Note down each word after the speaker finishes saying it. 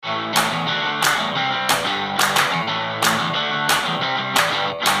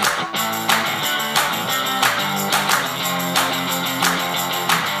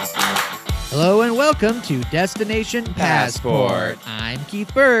Welcome to Destination Passport. I'm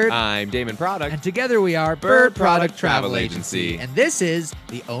Keith Bird. I'm Damon Product. And together we are Bird Product Travel Agency. And this is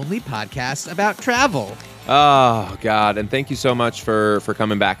the only podcast about travel. Oh, God. And thank you so much for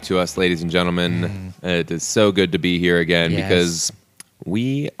coming back to us, ladies and gentlemen. It is so good to be here again because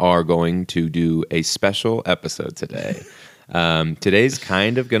we are going to do a special episode today. Today's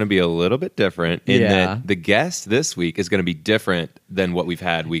kind of going to be a little bit different in that the guest this week is going to be different than what we've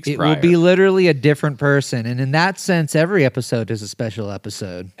had weeks prior. It will be literally a different person. And in that sense, every episode is a special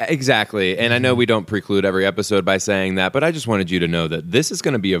episode. Exactly. And I know we don't preclude every episode by saying that, but I just wanted you to know that this is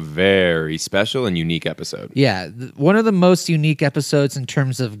going to be a very special and unique episode. Yeah. One of the most unique episodes in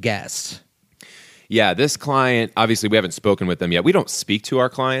terms of guests. Yeah, this client, obviously we haven't spoken with them yet. We don't speak to our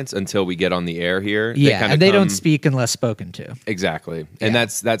clients until we get on the air here. They don't speak unless spoken to. Exactly. And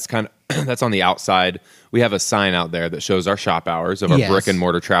that's kind of that's on the outside. We have a sign out there that shows our shop hours of our brick and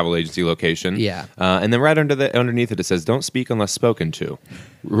mortar travel agency location. Yeah. And then right underneath it says, don't speak unless spoken to.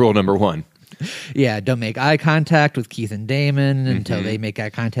 Rule number 1. Yeah, don't make eye contact with Keith and Damon until they make eye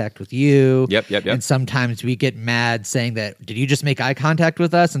contact with you. Yep. And sometimes we get mad saying that, did you just make eye contact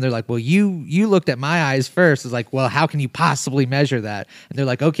with us? And they're like, well, you looked at my eyes first. It's like, well, how can you possibly measure that? And they're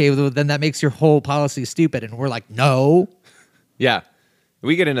like, okay, well, then that makes your whole policy stupid. And we're like, no. Yeah.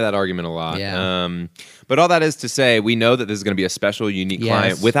 We get into that argument a lot. Yeah. But all that is to say, we know that this is going to be a special, unique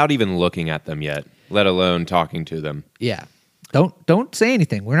client without even looking at them yet, let alone talking to them. Yeah. Don't say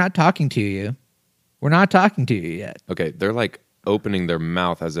anything. We're not talking to you. We're not talking to you yet. Okay, they're like opening their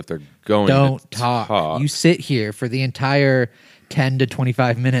mouth as if they're going to talk. You sit here for the entire 10 to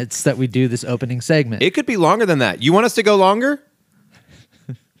 25 minutes that we do this opening segment. It could be longer than that. You want us to go longer?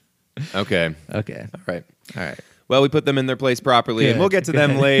 Okay. All right. All right. Well, we put them in their place properly, and we'll get to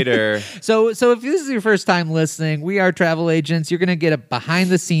them later. So if this is your first time listening, we are travel agents. You're going to get a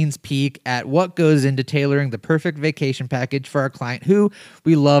behind-the-scenes peek at what goes into tailoring the perfect vacation package for our client, who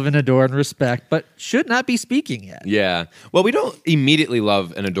we love and adore and respect, but should not be speaking yet. Yeah. Well, we don't immediately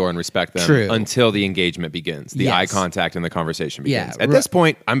love and adore and respect them until the engagement begins, the eye contact and the conversation begins. At this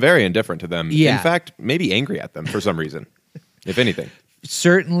point, I'm very indifferent to them. Yeah. In fact, maybe angry at them for some reason, if anything.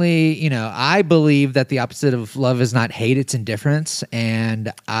 Certainly, I believe that the opposite of love is not hate, it's indifference.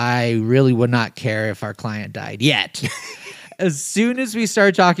 And I really would not care if our client died yet. As soon as we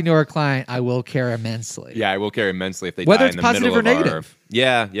start talking to our client, I will care immensely. Yeah, I will care immensely if they Whether die it's in the positive middle or of negative.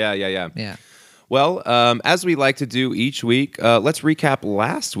 Yeah. Well, as we like to do each week, let's recap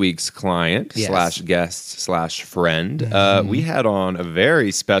last week's client / guest / friend. We had on a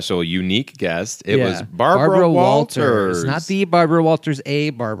very special, unique guest. It was Barbara Walters. Not the Barbara Walters,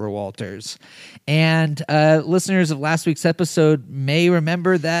 a Barbara Walters. And listeners of last week's episode may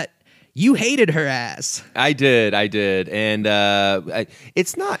remember that you hated her ass. I did. And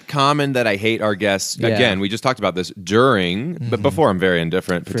it's not common that I hate our guests. Yeah. Again, we just talked about this during, but before I'm very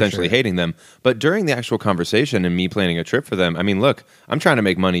indifferent, potentially hating them. But during the actual conversation and me planning a trip for them, I mean, look, I'm trying to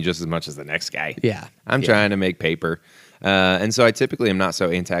make money just as much as the next guy. Yeah. I'm trying to make paper. And so I typically am not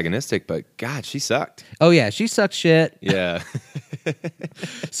so antagonistic, but God, she sucked. Oh, yeah. She sucks shit. Yeah.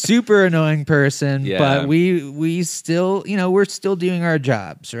 Super annoying person, Yeah. but we still, we're still doing our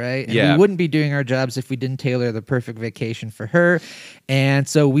jobs, right? And Yeah. we wouldn't be doing our jobs if we didn't tailor the perfect vacation for her. And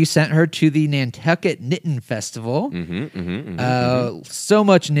so we sent her to the Nantucket Knitting Festival. So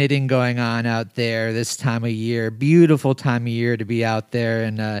much knitting going on out there this time of year. Beautiful time of year to be out there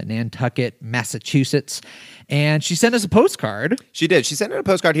in Nantucket, Massachusetts. And she sent us a postcard. She did. She sent out a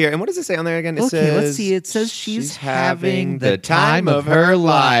postcard here. And what does it say on there again? It Okay, says, let's see. It says she's having the time of her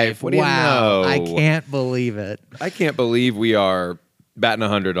life. What do you know? I can't believe it. I can't believe we are batting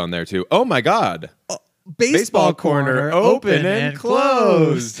 100 on there, too. Oh, my God. Baseball corner open and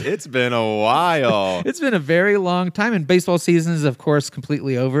closed. It's been a while. It's been a very long time, and baseball season is, of course,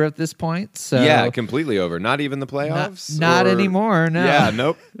 completely over at this point. So yeah, completely over. Not even the playoffs? Not anymore, no. Yeah,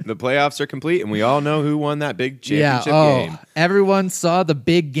 nope. The playoffs are complete, and we all know who won that big championship game. Everyone saw the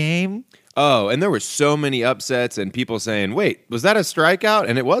big game. Oh, and there were so many upsets and people saying, wait, was that a strikeout?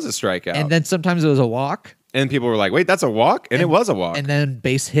 And it was a strikeout. And then sometimes it was a walk. And people were like, wait, that's a walk? And it was a walk. And then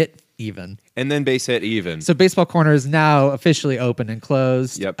base hit even. And then base hit even. So Baseball Corner is now officially open and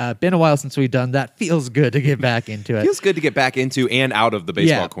closed. Yep. Been a while since we've done that. Feels good to get back into it. Feels good to get back into and out of the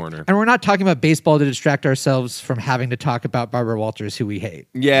Baseball Corner. And we're not talking about baseball to distract ourselves from having to talk about Barbara Walters, who we hate.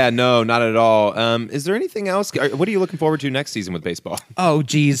 Yeah, no, not at all. Is there anything else? What are you looking forward to next season with baseball? Oh,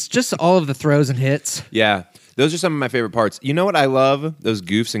 geez. Just all of the throws and hits. Yeah. Those are some of my favorite parts. You know what I love? Those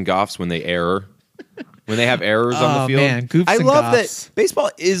goofs and goffs when they error. When they have errors on the field. Man, goofs I and love goffs. that baseball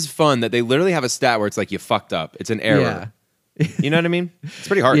is fun, that they literally have a stat where it's like you fucked up. It's an error. Yeah. You know what I mean? It's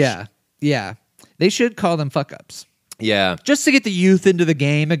pretty harsh. Yeah. They should call them fuck ups. Yeah. Just to get the youth into the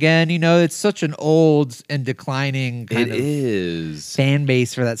game again. It's such an old and declining kind of fan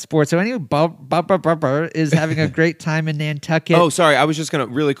base for that sport. So anyway, Bob is having a great time in Nantucket. Oh, sorry. I was just going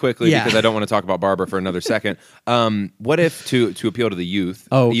to really quickly, because I don't want to talk about Barbara for another second. What if to appeal to the youth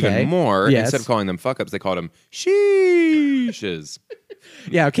even more, instead of calling them fuck ups, they called them sheeshes.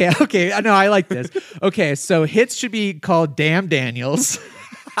 Yeah, okay. No, I like this. Okay, so hits should be called Damn Daniels.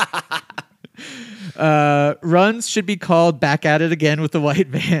 Runs should be called Back at It Again with the White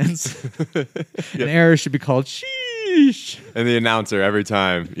Vans. And errors should be called Sheesh. And the announcer every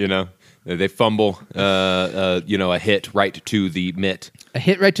time, they fumble, a hit right to the mitt. A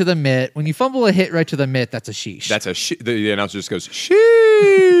hit right to the mitt. When you fumble a hit right to the mitt, that's a sheesh. That's the announcer just goes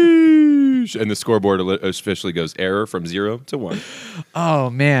sheesh, and the scoreboard officially goes error from 0 to 1. Oh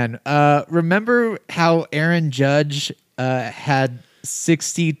man, remember how Aaron Judge had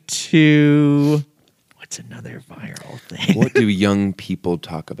 62? What's another viral thing? What do young people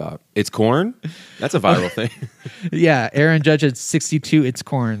talk about? It's corn? That's a viral thing. Yeah, Aaron Judge had 62 It's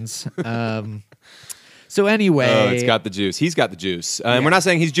Corns. So anyway. It's got the juice. He's got the juice. And we're not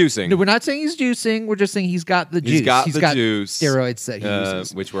saying he's juicing. No, we're not saying he's juicing. We're just saying he's got the juice. He's got juice. Steroids that he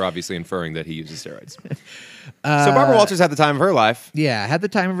uses. Which we're obviously inferring that he uses steroids. So Barbara Walters had the time of her life. Yeah, had the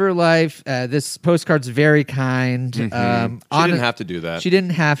time of her life. This postcard's very kind. She didn't have to do that. She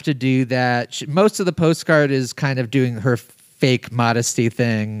didn't have to do that. Most of the postcard is kind of doing her fake modesty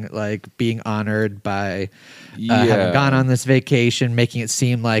thing, like being honored by having gone on this vacation, making it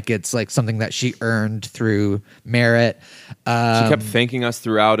seem like it's like something that she earned through merit. She kept thanking us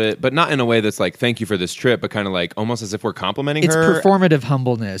throughout it, but not in a way that's like, thank you for this trip, but kind of like almost as if we're complimenting her. It's performative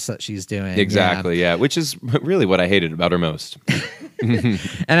humbleness that she's doing. Exactly, yeah, which is really what I hated about her most. And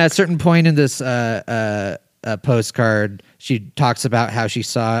at a certain point in this postcard, she talks about how she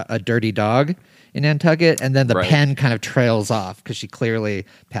saw a dirty dog in Nantucket, and then the pen kind of trails off because she clearly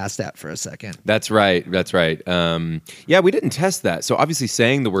passed out for a second. That's right. Yeah, we didn't test that. So obviously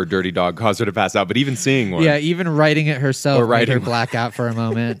saying the word dirty dog caused her to pass out, but even seeing one. Yeah, even writing it herself made her black out for a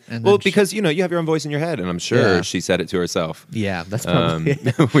moment. And well, because, you have your own voice in your head, and I'm sure she said it to herself. Yeah, that's probably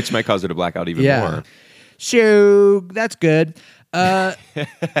which might cause her to black out even more. So that's good. Well,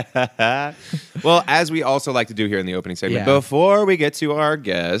 as we also like to do here in the opening segment, before we get to our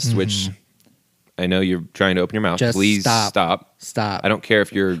guest, which I know you're trying to open your mouth. Just please stop. I don't care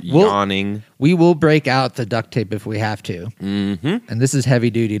if you're yawning. We will break out the duct tape if we have to. Mm-hmm. And this is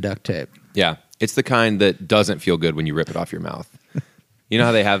heavy-duty duct tape. Yeah. It's the kind that doesn't feel good when you rip it off your mouth. You know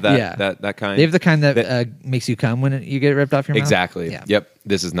how they have that that kind? They have the kind that makes you cum when you get it ripped off your mouth? Exactly. Yeah. Yep.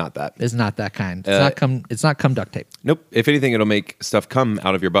 This is not that. It's not that kind. It's not cum duct tape. Nope. If anything, it'll make stuff come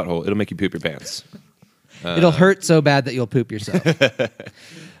out of your butthole. It'll make you poop your pants. It'll hurt so bad that you'll poop yourself.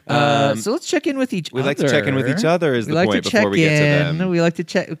 So let's check in with each other. We like to check in with each other is the point before we get to them. We like to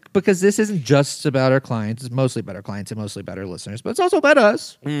check because this isn't just about our clients. It's mostly about our clients and mostly about our listeners, but it's also about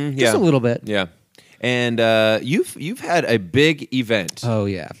us. Just a little bit. Yeah. And you've had a big event. Oh,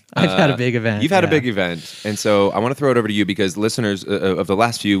 yeah. I've had a big event. You've had a big event. And so I want to throw it over to you because listeners of the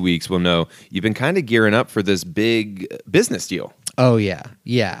last few weeks will know you've been kind of gearing up for this big business deal. Oh yeah.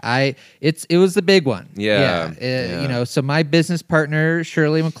 It was the big one. Yeah. So my business partner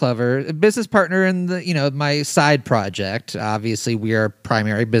Shirley McClever, a business partner in the my side project. Obviously, we are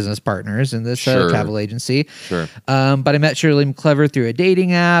primary business partners in this travel agency. Sure. But I met Shirley McClever through a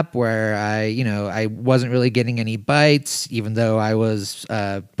dating app where I wasn't really getting any bites, even though I was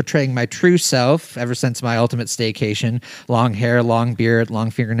portraying my true self ever since my ultimate staycation: long hair, long beard, long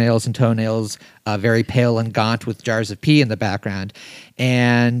fingernails and toenails. Very pale and gaunt with jars of pee in the background.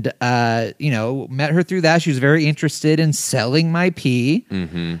 And, met her through that. She was very interested in selling my pee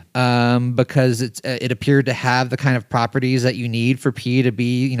because it appeared to have the kind of properties that you need for pee to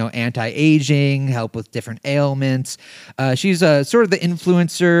be, anti-aging, help with different ailments. She's sort of the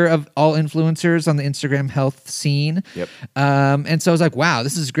influencer of all influencers on the Instagram health scene. Yep. And so I was like, wow,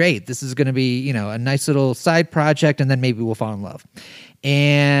 this is great. This is going to be, a nice little side project, and then maybe we'll fall in love.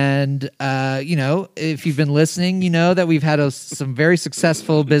 And, if you've been listening, you know that we've had some very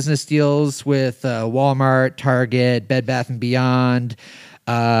successful business deals with Walmart, Target, Bed Bath & Beyond.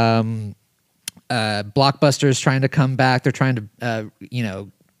 Blockbuster's trying to come back. They're trying to,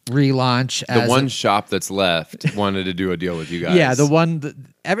 relaunch. The one shop that's left wanted to do a deal with you guys. Yeah, the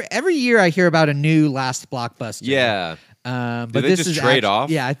one. Every year I hear about a new last Blockbuster. Yeah. But do they this just is trade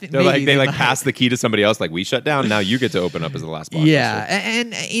off? Yeah, I think they pass the key to somebody else. Like, we shut down. Now you get to open up as the last Blockbuster. Yeah,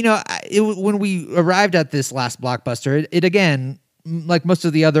 and when we arrived at this last Blockbuster, it again like most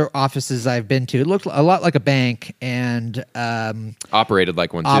of the other offices I've been to. It looked a lot like a bank and operated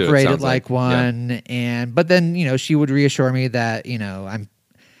like one too. Operated like one, but then she would reassure me that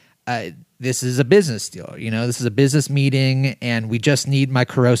this is a business deal. This is a business meeting, and we just need my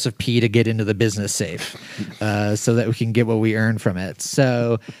corrosive pee to get into the business safe, so that we can get what we earn from it.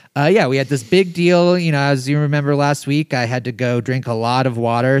 So, we had this big deal. As you remember last week, I had to go drink a lot of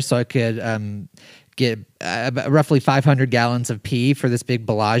water so I could get roughly 500 gallons of pee for this big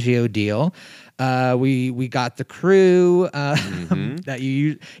Bellagio deal. We got the crew that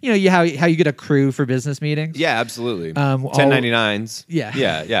how you get a crew for business meetings. Yeah, absolutely. 1099s.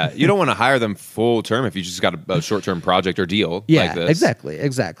 Yeah. You don't want to hire them full term if you just got a short term project or deal like this. Exactly.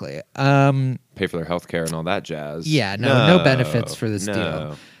 Pay for their health care and all that jazz. Yeah, no benefits for this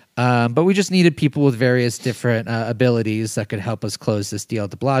deal. But we just needed people with various different abilities that could help us close this deal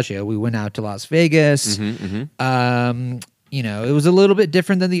at the Bellagio. We went out to Las Vegas. It was a little bit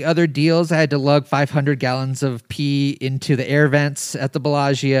different than the other deals. I had to lug 500 gallons of pee into the air vents at the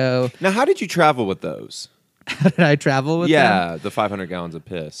Bellagio. Now, how did you travel with those? How did I travel with them? Yeah, the 500 gallons of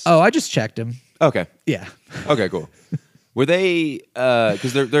piss. Oh, I just checked them. Okay. Yeah. Okay, cool. Were they,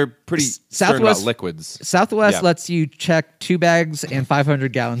 because they're pretty stern about liquids. Southwest lets you check 2 bags and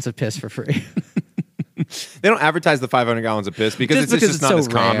 500 gallons of piss for free. They don't advertise the 500 gallons of piss because it's just not so as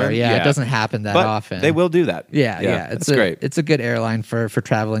common. Rare. Yeah, it doesn't happen that often. They will do that. Yeah. It's great. It's a good airline for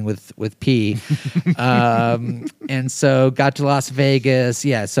traveling with pee. And so got to Las Vegas.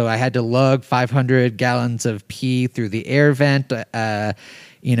 Yeah, so I had to lug 500 gallons of pee through the air vent.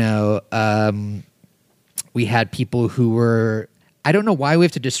 We had people who were, I don't know why we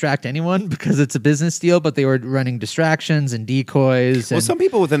have to distract anyone because it's a business deal, but they were running distractions and decoys. Well, some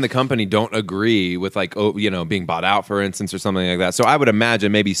people within the company don't agree with being bought out, for instance, or something like that. So I would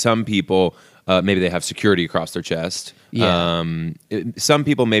imagine maybe some people, maybe they have security across their chest. Yeah. Some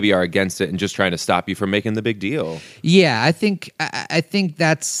people maybe are against it and just trying to stop you from making the big deal. Yeah, I think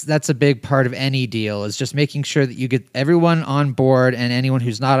that's a big part of any deal is just making sure that you get everyone on board, and anyone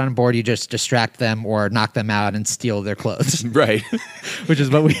who's not on board, you just distract them or knock them out and steal their clothes. Right. Which is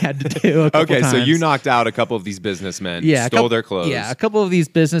what we had to do a couple times. So you knocked out a couple of these businessmen, stole their clothes. Yeah, a couple of these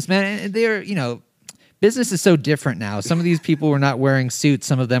businessmen, and they're, business is so different now. Some of these people were not wearing suits.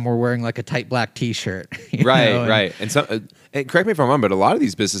 Some of them were wearing like a tight black T-shirt. Right. And some, and correct me if I'm wrong, but a lot of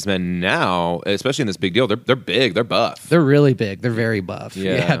these businessmen now, especially in this big deal, they're big, they're buff. They're really big. They're very buff.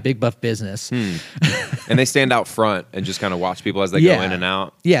 Yeah, big buff business. And they stand out front and just kind of watch people as they go in and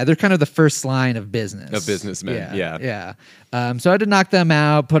out. Yeah, they're kind of the first line of business. Of businessmen, yeah. So I had to knock them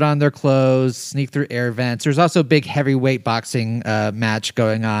out, put on their clothes, sneak through air vents. There's also a big heavyweight boxing match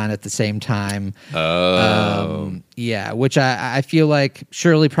going on at the same time. Which I feel like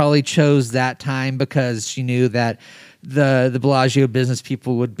Shirley probably chose that time because she knew that the Bellagio business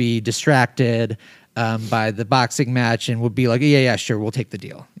people would be distracted by the boxing match and would be like, yeah, sure, we'll take the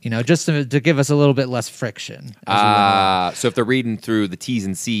deal. Just to give us a little bit less friction. So if they're reading through the T's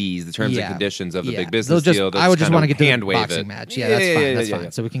and C's, the terms and conditions of the big business deal, I would just want to get to the wave boxing match. Yeah, that's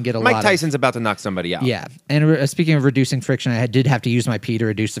fine. So we can get Mike Tyson's about to knock somebody out. Yeah, and speaking of reducing friction, I did have to use my pee to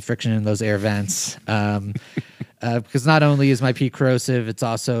reduce the friction in those air vents. Because not only is my pee corrosive, it's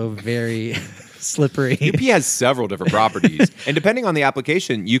also very slippery. Your pee has several different properties, and depending on the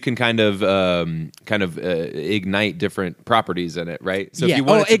application, you can kind of ignite different properties in it, right? So if you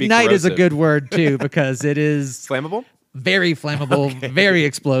want it to ignite be is a good word too, because it is flammable. Very flammable, very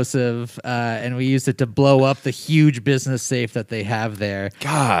explosive, and we used it to blow up the huge business safe that they have there.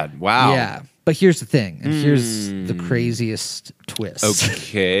 God, wow. Yeah. But here's the thing, and here's the craziest twist.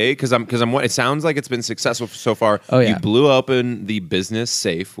 Okay, because it sounds like it's been successful so far. Oh, yeah. You blew open the business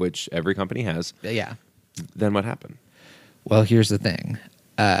safe, which every company has. Yeah. Then what happened? Well, here's the thing.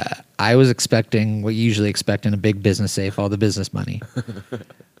 I was expecting what you usually expect in a big business safe, all the business money.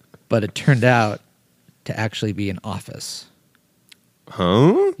 But it turned out to actually be an office.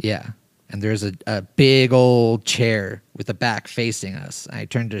 Huh? Yeah. And there's a big old chair with the back facing us. I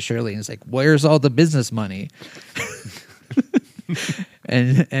turned to Shirley and was like, "Where's all the business money?"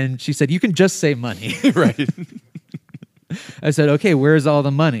 and she said, "You can just say money." Right. I said, "Okay, where's all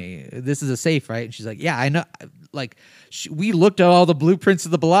the money? This is a safe, right?" And she's like, "Yeah, I know." Like, we looked at all the blueprints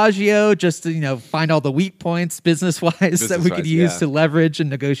of the Bellagio just to, find all the weak points business-wise that we could use to leverage in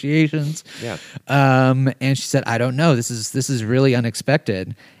negotiations. Yeah. And she said, "I don't know. This is really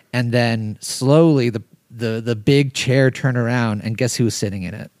unexpected." And then slowly the big chair turned around, and guess who was sitting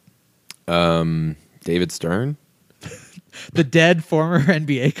in it? David Stern? The dead former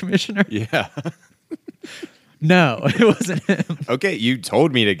NBA commissioner? Yeah. No, it wasn't him. Okay, you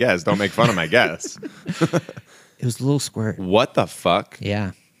told me to guess. Don't make fun of my guess. It was Little Squirt. What the fuck?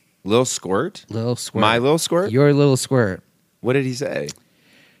 Yeah. Little Squirt? Little Squirt. My Little Squirt? Your Little Squirt. What did he say?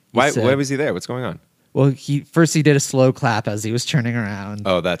 He said, why was he there? What's going on? Well, he did a slow clap as he was turning around.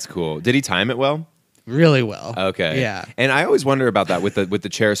 Oh, that's cool. Did he time it well? Really well. Okay. Yeah. And I always wonder about that with the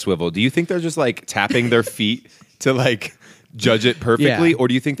chair swivel. Do you think they're just like tapping their feet to like judge it perfectly, or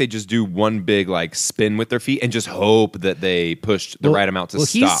do you think they just do one big like spin with their feet and just hope that they pushed the right amount to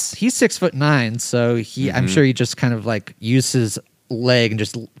stop? He's 6'9", so I'm sure he just kind of like used his leg and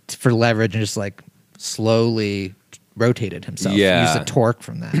just for leverage and just like slowly rotated himself. Yeah. Used the torque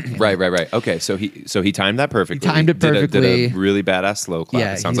from that. Right. Okay, so he timed that perfectly. He timed it perfectly. Did a really badass slow clap.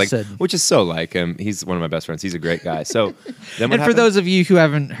 Yeah, it sounds like, which is so like him. He's one of my best friends. He's a great guy. So then what and for those of you who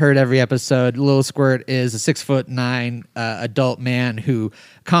haven't heard every episode, Little Squirt is a 6'9" adult man who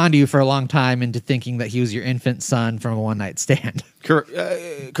conned you for a long time into thinking that he was your infant son from a one-night stand.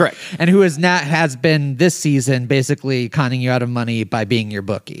 Correct. And who has been this season basically conning you out of money by being your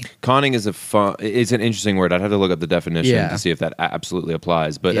bookie. Conning is it's an interesting word. I'd have to look up the definition to see if that absolutely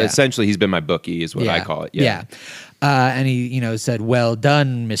applies. But essentially, he's been my bookie is what I call it. Yeah. And he, said, "Well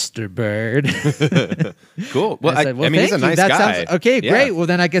done, Mr. Bird." Cool. Well, I said, I mean, he's a nice guy. Okay, great. Well,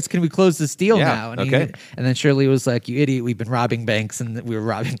 then I guess can we close this deal now? And okay. And then Shirley was like, "You idiot! We've been robbing banks, and we were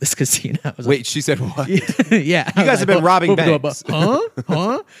robbing this casino." I was Wait, she said what? Yeah, you guys have been robbing banks.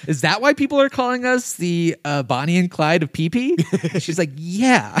 Huh? Is that why people are calling us the Bonnie and Clyde of PP? She's like,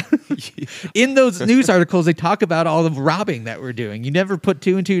 yeah. In those news articles, they talk about all the robbing that we're doing. You never put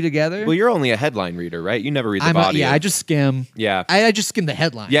two and two together. Well, you're only a headline reader, right? You never read the body. I just skim. Yeah. I just skim the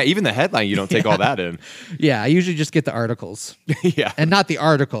headline. Yeah, even the headline, you don't take all that in. Yeah, I usually just get the articles. Yeah. And not the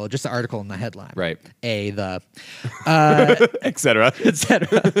article, just the article in the headline. Right. Et cetera.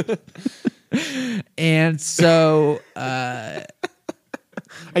 And so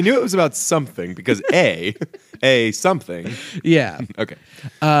I knew it was about something because a something. Yeah. Okay.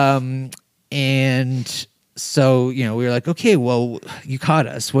 And so, we were like, okay, well, you caught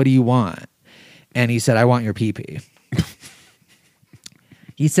us. What do you want? And he said, I want your pee-pee.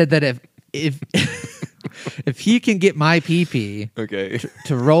 He said that if if he can get my pee-pee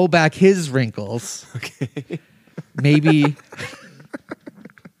to roll back his wrinkles, maybe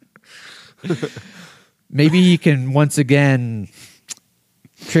he can once again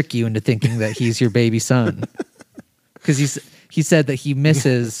trick you into thinking that he's your baby son. Because he said that he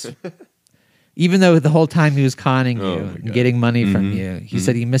misses, even though the whole time he was conning you and getting money from you, he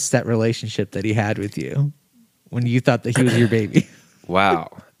said he missed that relationship that he had with you when you thought that he was your baby. Wow.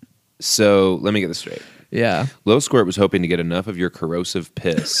 So let me get this straight. Yeah. Little Squirt was hoping to get enough of your corrosive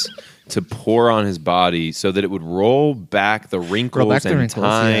piss to pour on his body so that it would roll back the wrinkles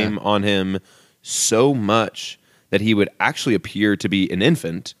time on him so much that he would actually appear to be an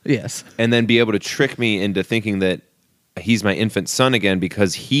infant. Yes. And then be able to trick me into thinking that he's my infant son again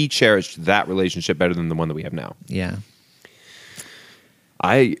because he cherished that relationship better than the one that we have now. Yeah.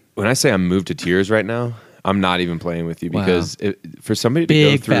 When I say I'm moved to tears right now, I'm not even playing with you because for somebody to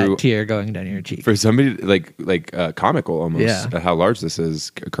big go through fat tear going down your cheek, for somebody like comical almost, how large this is,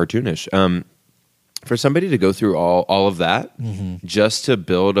 cartoonish. For somebody to go through all of that just to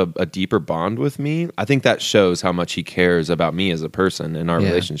build a deeper bond with me, I think that shows how much he cares about me as a person and our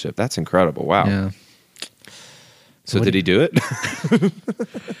relationship. That's incredible. Wow. Yeah. So did he do it?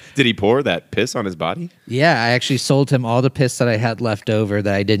 Did he pour that piss on his body? Yeah, I actually sold him all the piss that I had left over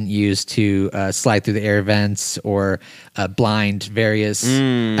that I didn't use to slide through the air vents or blind various,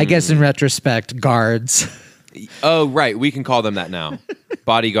 I guess in retrospect, guards. Oh, right. We can call them that now.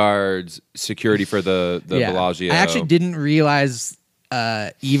 Bodyguards, security for the Bellagio. I actually didn't realize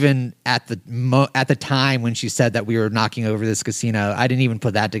even at the time when she said that we were knocking over this casino, I didn't even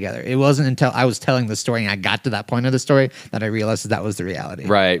put that together. It wasn't until I was telling the story and I got to that point of the story that I realized that was the reality.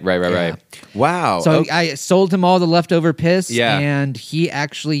 Right. Wow. So I sold him all the leftover piss, and he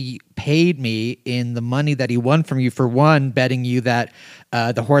actually paid me in the money that he won from you for one, betting you that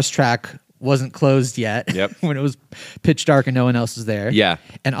the horse track wasn't closed yet when it was pitch dark and no one else was there. Yeah.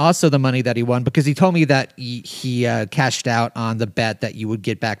 And also the money that he won because he told me that he cashed out on the bet that you would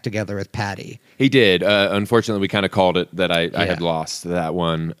get back together with Patty. He did. Unfortunately, we kind of called it that I had lost that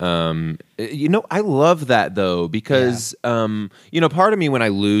one. I love that though because, part of me when I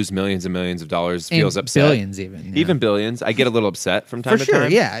lose millions and millions of dollars feels upset. Billions even. Yeah. Even billions. I get a little upset from time to time. For sure,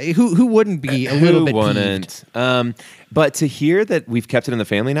 yeah. Who wouldn't be a little bit peeved? But to hear that we've kept it in the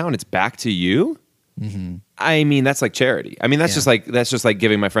family now and it's back to you, I mean, that's like charity. I mean, that's Yeah. just like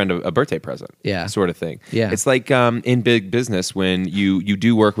giving my friend a birthday present. Yeah. Sort of thing. Yeah. It's like in big business when you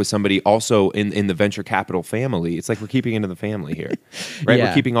do work with somebody also in the venture capital family. It's like we're keeping it in the family here, right? Yeah.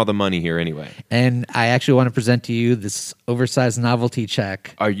 We're keeping all the money here anyway. And I actually want to present to you this oversized novelty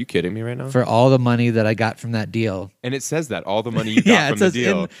check Are you kidding me right now? for all the money that I got from that deal. And it says that all the money you got Yeah, it from the says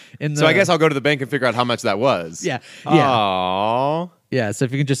deal. in So I the- guess I'll go to the bank and figure out how much that was. Yeah, yeah. Aww. Yeah, so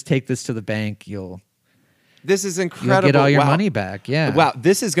if you can just take this to the bank, you'll This is incredible. get all your Wow. money back. Yeah. Wow,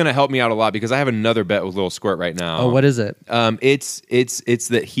 this is going to help me out a lot because I have another bet with Little Squirt right now. Oh, what is it? It's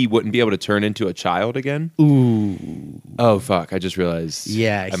that he wouldn't be able to turn into a child again. Ooh. Oh fuck! I just realized.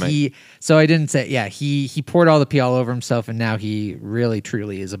 Yeah, I might- he. So I didn't say. Yeah, he poured all the pee all over himself, and now he really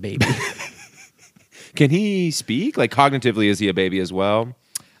truly is a baby. Can he speak? Like cognitively, is he a baby as well?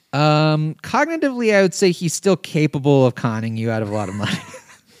 Cognitively, I would say he's still capable of conning you out of a lot of money.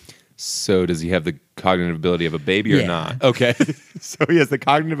 So does he have the cognitive ability of a baby or Yeah. not? Okay. So he has the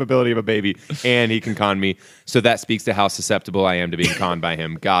cognitive ability of a baby and he can con me. So that speaks to how susceptible I am to being conned by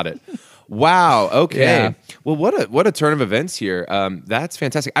him. Got it. Wow. Okay. Yeah. Well, what a turn of events here. That's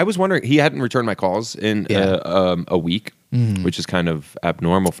fantastic. I was wondering, he hadn't returned my calls in a week, which is kind of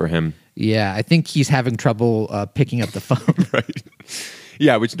abnormal for him. Yeah, I think he's having trouble picking up the phone. Right.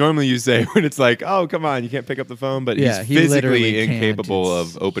 Yeah, which normally you say when it's like, oh, come on, you can't pick up the phone, but Yeah, he's he literally physically can't. incapable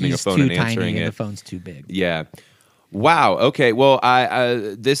It's- of opening a he's phone too and tiny answering and it. the phone's too big. Yeah. Wow. Okay. Well,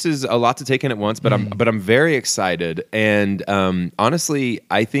 I this is a lot to take in at once, but I'm very excited. And honestly,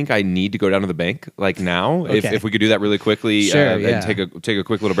 I think I need to go down to the bank like now. Okay. If we could do that really quickly, Sure, yeah. and take a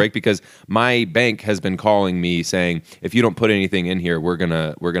quick little break because my bank has been calling me saying if you don't put anything in here, we're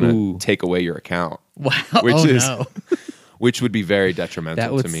gonna Ooh. take away your account. Wow. Which oh is no. Which would be very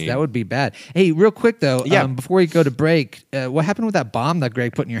detrimental to me. That would be bad. Hey, real quick though, Yeah. before we go to break, what happened with that bomb that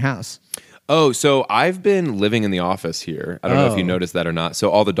Greg put in your house? Oh, so I've been living in the office here. I don't know if you Oh. noticed that or not. So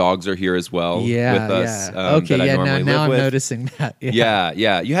all the dogs are here as well Yeah, with us. yeah. Okay, that I yeah. normally Now live I'm with. noticing that.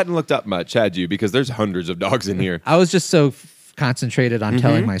 Yeah. You hadn't looked up much, had you? Because there's hundreds of dogs in here. I was just so concentrated on Mm-hmm.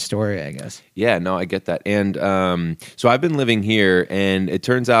 telling my story, I guess. Yeah, no, I get that. And so I've been living here, and it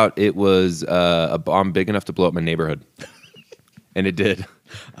turns out it was a bomb big enough to blow up my neighborhood. And it did.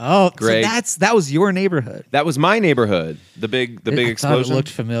 Oh, Greg. so that was your neighborhood. That was my neighborhood. The big I thought explosion. It looked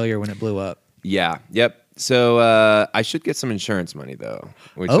familiar when it blew up. Yeah. Yep. So I should get some insurance money though,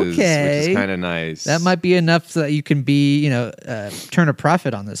 which Okay. is kind of nice. That might be enough so that you can be, turn a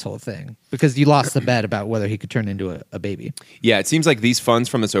profit on this whole thing because you lost the bet about whether he could turn into a baby. Yeah, it seems like these funds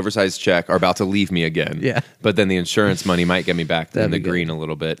from this oversized check are about to leave me again. Yeah. But then the insurance money might get me back That'd in the be good. green a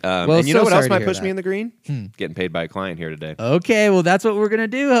little bit. Well, and you know so what else sorry to might hear push me that. in the green? Getting paid by a client here today. Okay, well, that's what we're going to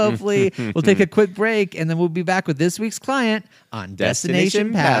do, hopefully. We'll take a quick break, and then we'll be back with this week's client on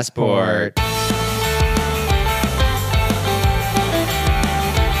Destination Passport.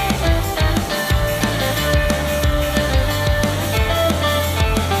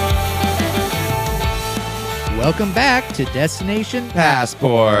 Welcome back to Destination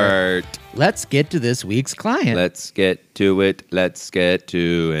Passport. Let's get to this week's client. Let's get to it. Let's get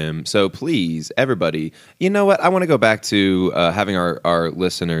to him. So please, everybody, you know what? I want to go back to having our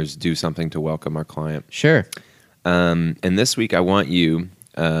listeners do something to welcome our client. Sure. And this week, I want you,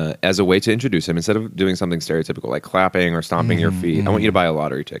 as a way to introduce him, instead of doing something stereotypical like clapping or stomping your feet, I want you to buy a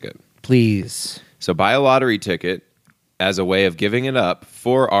lottery ticket. Please. So buy a lottery ticket as a way of giving it up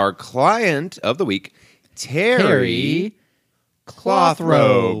for our client of the week, Terry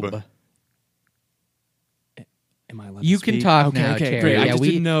Clothrobe. Am I allowed You to can speak? talk okay, now, okay, Terry. Great. I Yeah, just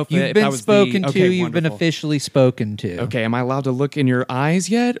didn't know if you've if been I was spoken the, to. okay, You've been wonderful. officially spoken to. Okay, am I allowed to look in your eyes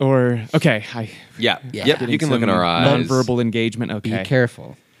yet? Or okay, Yeah. Yeah. Yep. You can look in our eyes. Nonverbal engagement. Okay. Be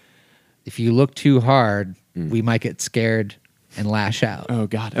careful. If you look too hard, we might get scared and lash out. Oh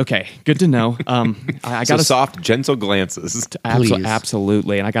God. Okay. Good to know. I So got soft, gentle glances. Please.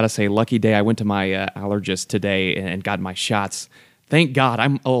 Absolutely. And I got to say, lucky day. I went to my allergist today and got my shots. Thank God,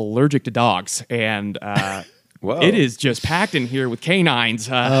 I'm allergic to dogs, and Whoa. it is just packed in here with canines.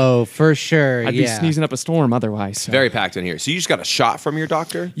 Oh, for sure. I'd be sneezing up a storm otherwise. So. Very packed in here. So you just got a shot from your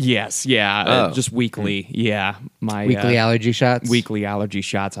doctor? Yes. Yeah. Oh. Just weekly. Yeah. My Weekly allergy shots. weekly allergy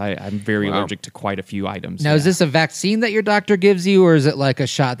shots. I'm very Wow. allergic to quite a few items. Now, is this a vaccine that your doctor gives you, or is it like a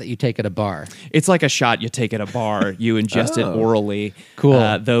shot that you take at a bar? It's like a shot you take at a bar. You ingest it orally.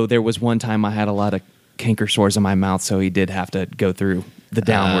 Cool. Though there was one time I had a lot of canker sores in my mouth, so he did have to go through the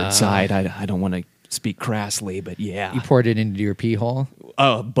downward side. I don't want to speak crassly, but yeah. You poured it into your pee hole?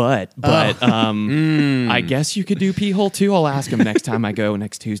 But I guess you could do pee hole too. I'll ask him next time I go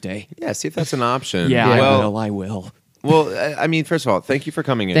next Tuesday. Yeah, see if that's an option. Yeah, Well, I will. Well, I mean, first of all, thank you for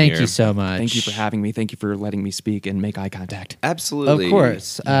coming in Thank here. you so much. Thank you for having me. Thank you for letting me speak and make eye contact. Absolutely. Of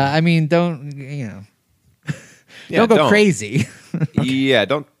course. I mean, don't Yeah, don't go crazy. Yeah,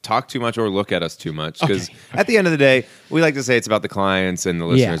 don't talk too much or look at us too much because at the end of the day, we like to say it's about the clients and the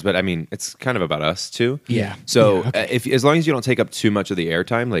listeners, but I mean, it's kind of about us too. Yeah. So if as long as you don't take up too much of the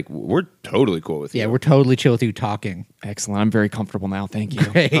airtime, like we're totally cool with you. Yeah, we're totally chill with you talking. Excellent. I'm very comfortable now. Thank you.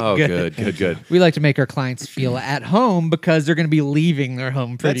 Great, Oh, good. We like to make our clients feel at home because they're going to be leaving their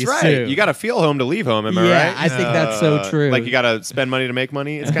home pretty That's right. soon. You got to feel home to leave home. Am I Yeah, right? I think that's so true. Like you got to spend money to make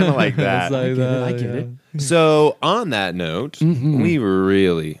money. It's kind of like that. I get it. So on that note, we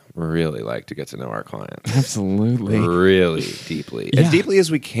really like to get to know our clients Absolutely. really deeply, as deeply as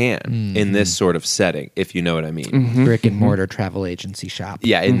we can in this sort of setting, if you know what I mean. Brick and mortar travel agency shop.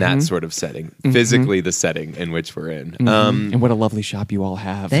 Yeah, in that sort of setting, physically the setting in which we're in. And what a lovely shop you all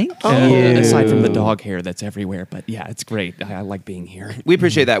have. Thank you. Aside from the dog hair that's everywhere, but yeah, it's great. I like being here. We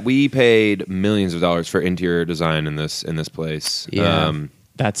appreciate that. We paid millions of dollars for interior design in this place. Yeah.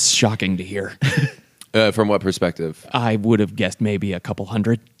 That's shocking to hear. From what perspective? I would have guessed maybe a couple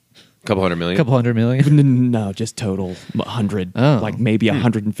hundred. Couple hundred million? Couple $100 million. No, just total 100. Oh. Like maybe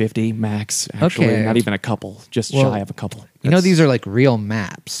 150 max. Actually, Okay. not even a couple. Just Well, shy of a couple. You know, these are like real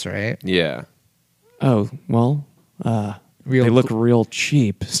maps, right? Yeah. Oh well, Real they look real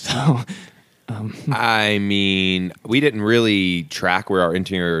cheap. So I mean, we didn't really track where our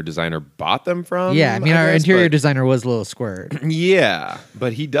interior designer bought them from. Yeah, I mean, our guess, interior but- designer was a little squirt. Yeah,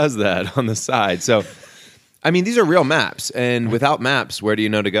 but he does that on the side. So, I mean, these are real maps, and without maps, where do you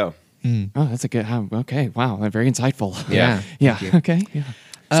know to go? oh, that's a good. Okay, wow, very insightful. Yeah. yeah. Okay, yeah.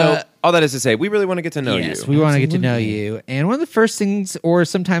 So, all that is to say, we really want to get to know Yes, you. we want to get to know you. And one of the first things, or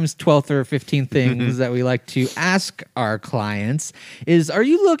sometimes 12th or 15th things that we like to ask our clients is, are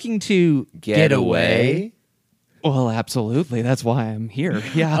you looking to get away? Well, absolutely. That's why I'm here.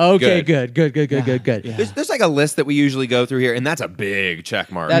 Yeah. Okay, Good. good. Yeah. There's like a list that we usually go through here, and that's a big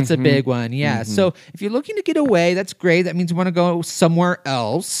check mark. That's a big one, yeah. So if you're looking to get away, that's great. That means you want to go somewhere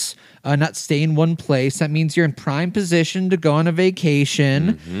else, not stay in one place. That means you're in prime position to go on a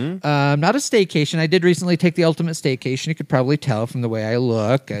vacation, not a staycation. I did recently take the ultimate staycation. You could probably tell from the way I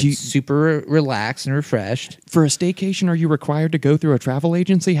look. I'm super relaxed and refreshed. For a staycation, are you required to go through a travel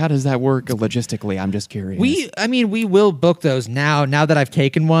agency? How does that work logistically? I'm just curious. We will book those now that I've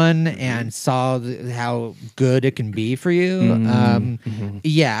taken one and saw how good it can be for you.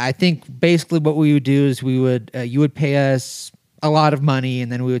 Yeah, I think basically what we would do is you would pay us a lot of money,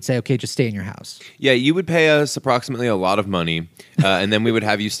 and then we would say, okay, just stay in your house. Yeah, you would pay us approximately a lot of money, and then we would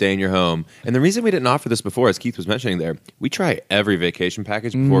have you stay in your home. And the reason we didn't offer this before, as Keith was mentioning there, we try every vacation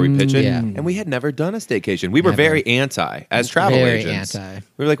package before we pitch it, Yeah. and we had never done a staycation. We were very anti as travel Very agents. anti.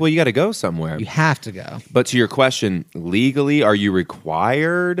 We were like, well, you got to go somewhere. You have to go. But to your question, legally, are you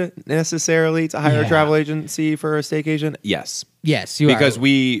required necessarily to hire a Yeah. travel agency for a staycation? Yes, Yes, you because are.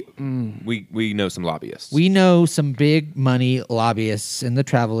 we know some lobbyists. We know some big money lobbyists in the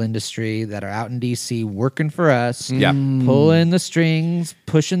travel industry that are out in DC working for us. Yeah. Pulling the strings,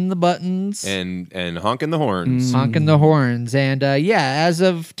 pushing the buttons, and honking the horns. honking the horns. And as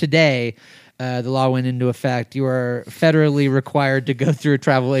of today, the law went into effect. You are federally required to go through a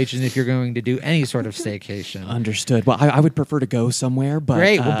travel agent if you're going to do any sort of staycation. Understood. Well, I would prefer to go somewhere, but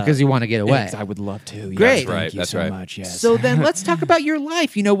Great, well, because you want to get away. yes, I would love to. Yes, Great. Thank Right, you that's so right. much. Yes. So then let's talk about your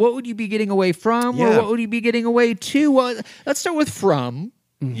life. What would you be getting away from, or Yeah. what would you be getting away to? Well, let's start with from.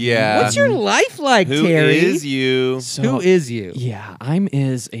 Yeah. What's your life like, Who Terry? is you? So- Who is you? Yeah, I'm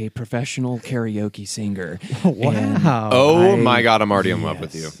a professional karaoke singer. Wow. Oh I- my God, I'm already in love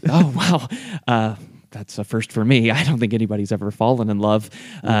with you. Oh wow. That's a first for me. I don't think anybody's ever fallen in love.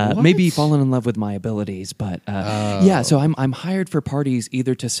 Maybe fallen in love with my abilities, but yeah. So I'm hired for parties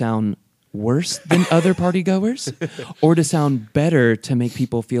either to sound worse than other party goers, or to sound better to make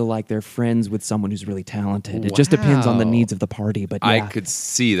people feel like they're friends with someone who's really talented. It just depends on the Wow. needs of the party. But yeah. I could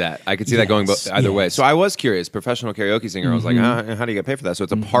see that. I could see that going Yes, either way. yes. So I was curious. Professional karaoke singer. I was like, how do you get paid for that? So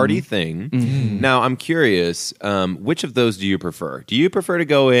it's a party thing. Now I'm curious. Which of those do you prefer? Do you prefer to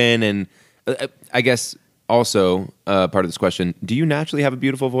go in and I guess also part of this question? Do you naturally have a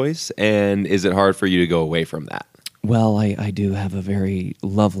beautiful voice, and is it hard for you to go away from that? Well, I do have a very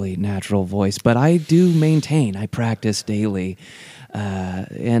lovely natural voice, but I do maintain, I practice daily.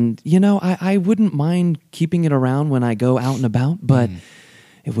 And, I wouldn't mind keeping it around when I go out and about, but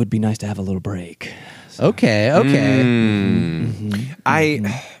it would be nice to have a little break. Okay.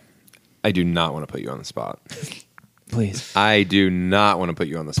 I do not want to put you on the spot. Please. I do not want to put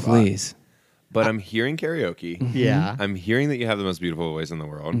you on the spot. Please. but I'm hearing karaoke. Yeah. I'm hearing that you have the most beautiful voice in the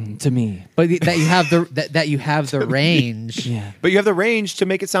world. To me. But that you have that you have the range. Yeah. But you have the range to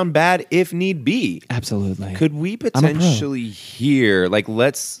make it sound bad if need be. Absolutely. Could we I'm a pro. potentially hear, like,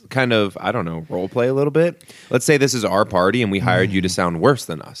 let's kind of, I don't know, role play a little bit? Let's say this is our party and we hired you to sound worse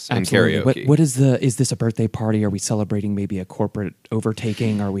than us Absolutely. in karaoke. What is this a birthday party? Are we celebrating maybe a corporate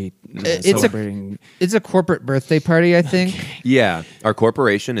overtaking? Are we celebrating? It's a corporate birthday party, I think. Yeah. Our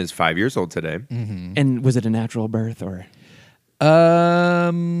corporation is 5 years old today. And was it a natural birth or? I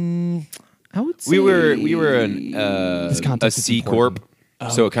would say We were a context is C important.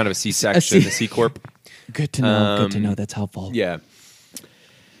 Corp, so kind of a C-section, a C Corp. Good to know. Good to know. That's helpful. Yeah.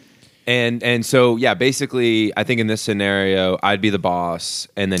 And so, yeah, basically, I think in this scenario, I'd be the boss,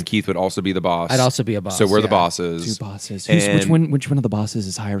 and then Keith would also be the boss. I'd also be a boss, So we're the yeah. bosses. Two bosses. And- Which one of the bosses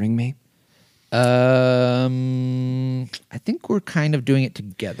is hiring me? I think we're kind of doing it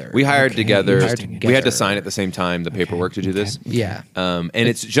together. We hired together. We hired We had together. to sign at the same time the paperwork to do this. Yeah. And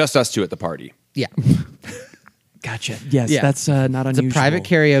it's just us two at the party. Yeah. Gotcha. Yes, Yeah. that's not It's unusual. a private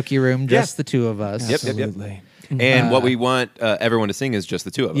karaoke room, just Yeah. the two of us. Yep, yep, yep. Absolutely. And what we want everyone to sing is just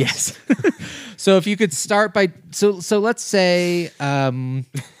the two of us. Yes. So if you could start by so let's say I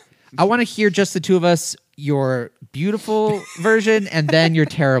want to hear just the two of us, your beautiful version and then your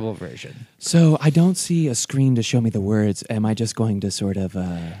terrible version. So I don't see a screen to show me the words. Am I just going to sort of?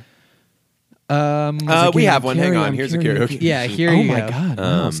 We have one. Hang on. Here's a karaoke. Yeah, here Oh you my go. God!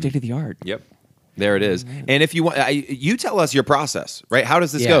 Wow, state of the art. Yep. There it is. And if you want, you tell us your process, right? How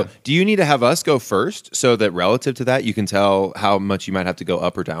does this Yeah. go? Do you need to have us go first so that relative to that, you can tell how much you might have to go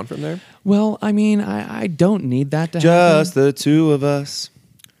up or down from there? Well, I mean, I don't need that to Just happen. the two of us.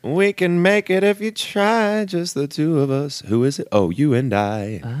 We can make it if you try. Just the two of us. Who is it? Oh, you and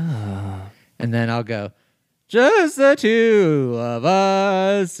I. And then I'll go, just the two of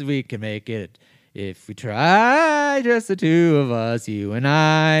us. We can make it if we try. Just the two of us, you and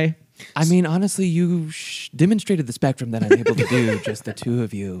I. I mean, honestly, you demonstrated the spectrum that I'm able to do. Just the two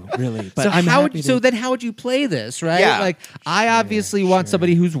of you, really. But So I'm how happy would, to- so then how would you play this, right? Yeah. Like I obviously want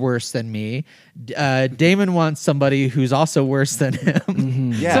somebody who's worse than me. Damon wants somebody who's also worse than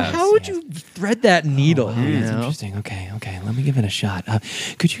him. Yes. So how would you thread that needle? Oh, you that's know? interesting. Okay. Let me give it a shot.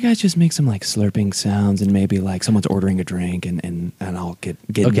 Could you guys just make some like slurping sounds and maybe like someone's ordering a drink and I'll get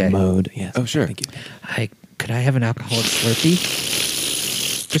in Okay. the mode. Yes. Oh, sure. Thank you. Could I have an alcoholic Slurpee?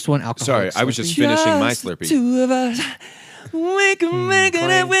 Just one alcoholic. Sorry, I was just finishing my Slurpee. Two of us. We can make it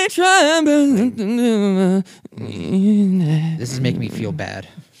if we try. This is making me feel bad.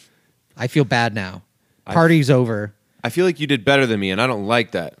 I feel bad now. Party's over. I feel like you did better than me, and I don't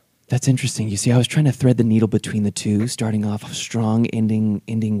like that. That's interesting. You see, I was trying to thread the needle between the two, starting off strong,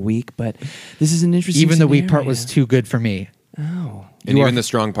 ending weak. But this is an interesting. Even the weak part scenario. was too good for me. Oh, And even the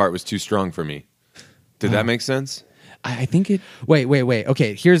strong part was too strong for me. Did that make sense? I think it. Wait.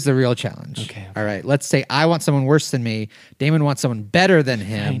 Okay, here's the real challenge. Okay. All right. Let's say I want someone worse than me. Damon wants someone better than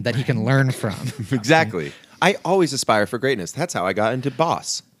him that he can learn from. Exactly. I always aspire for greatness. That's how I got into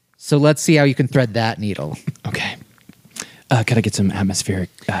boss. So let's see how you can thread that needle. Okay. Could I get some atmospheric?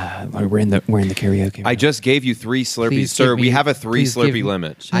 We're in the karaoke. I just gave you 3 Slurpees, Please sir. give me- We have a 3 please give Slurpee me-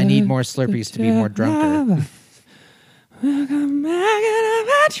 limit. I need more Slurpees to be more drunker.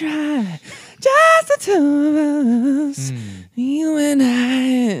 Try. Just the two of us, you and I.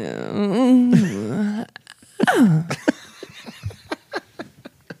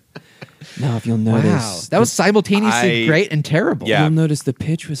 Now, if you'll notice, Wow, that was simultaneously I- great and terrible. Yeah. you'll notice the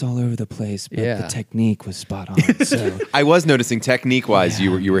pitch was all over the place, but Yeah. the technique was spot on. So, I was noticing technique-wise,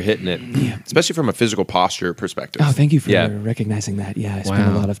 you were hitting it, especially from a physical posture perspective. oh, thank you for Yeah. recognizing that. Yeah, I spent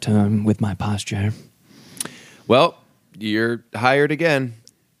a Wow. lot of time with my posture. Well, you're hired again,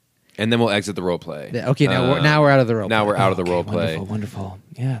 and then we'll exit the role play. Okay, now we're out of the role. Now we're out of the Okay, role play. Wonderful, wonderful.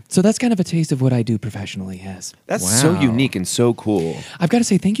 Yeah. So that's kind of a taste of what I do professionally. Yes. That's so Wow. unique and so cool. I've got to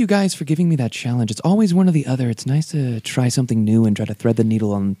say thank you guys for giving me that challenge. It's always one or the other. It's nice to try something new and try to thread the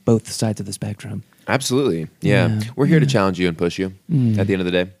needle on both sides of the spectrum. Absolutely. Yeah. Yeah. We're here to challenge you and push you at the end of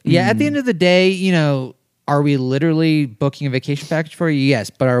the day. Yeah, at the end of the day, are we literally booking a vacation package for you?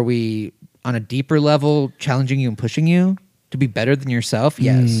 Yes, but are we on a deeper level challenging you and pushing you to be better than yourself?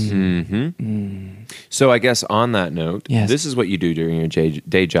 Yes. So I guess on that note, Yes. this is what you do during your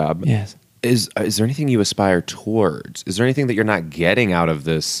day job. Yes. Is there anything you aspire towards? Is there anything that you're not getting out of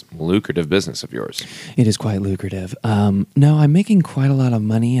this lucrative business of yours? It is quite lucrative. No, I'm making quite a lot of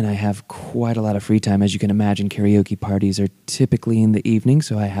money, and I have quite a lot of free time. As you can imagine, karaoke parties are typically in the evening,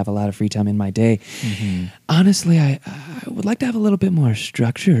 so I have a lot of free time in my day. Mm-hmm. Honestly, I would like to have a little bit more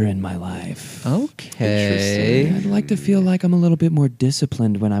structure in my life. Okay. I'd like to feel like I'm a little bit more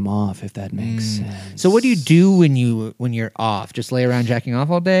disciplined when I'm off, if that makes sense. So what do you do when you're off? Just lay around jacking off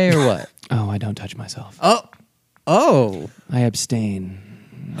all day, or what? Oh, I don't touch myself. Oh. I abstain.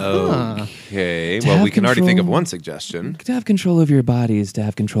 Okay. To Well, have we can already think of control- one suggestion. To have control of your body is to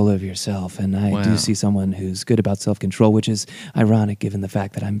have control of yourself, and I Wow. do see someone who's good about self-control, which is ironic given the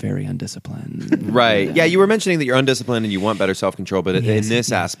fact that I'm very undisciplined. Right. Yeah, you were mentioning that you're undisciplined and you want better self-control, but Yes, in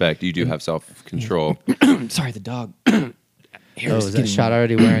this aspect, you do have self-control. Sorry, the dog. Is that shot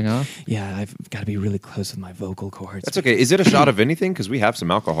already wearing off? Yeah, I've got to be really close with my vocal cords. That's okay. Is it a shot of anything? Because we have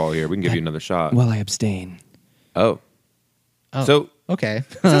some alcohol here. We can give you another shot. Well, I abstain. Oh. So, Okay.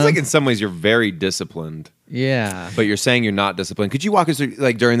 sounds like in some ways you're very disciplined, Yeah. but you're saying you're not disciplined. Could you walk us through,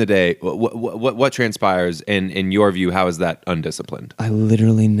 like, during the day, what transpires, and in your view, how is that undisciplined? I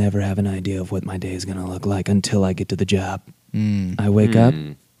literally never have an idea of what my day is going to look like until I get to the job. I wake up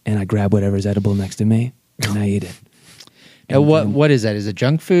and I grab whatever's edible next to me and I eat it. What is that? Is it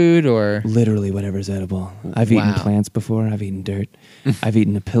junk food or? Literally whatever's edible. I've eaten Wow. plants before. I've eaten dirt. I've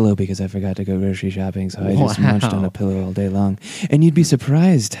eaten a pillow because I forgot to go grocery shopping, so I just munched on Wow. a pillow all day long. And you'd be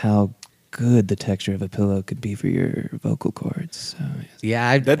surprised how good the texture of a pillow could be for your vocal cords. So, yes.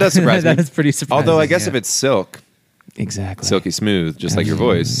 Yeah, That does surprise me. That's pretty surprising. Although I guess yeah. if it's silk, Exactly. silky smooth, just like your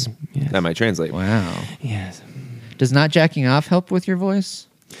voice, Yes. that might translate. Wow. Yes. Does not jacking off help with your voice?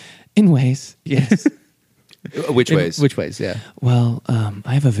 In ways, yes. Which ways? Which ways? Yeah. Well,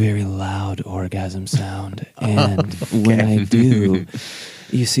 I have a very loud orgasm sound, and when I do,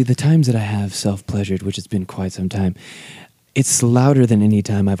 you see, the times that I have self-pleasured, which has been quite some time, it's louder than any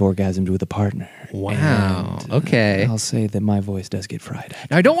time I've orgasmed with a partner. Wow. And, Okay. I'll say that my voice does get fried.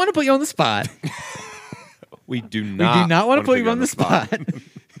 Now I don't want to put you on the spot. We do We not. do not want to wanna put you on the spot.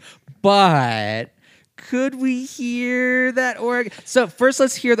 But could we hear that So first,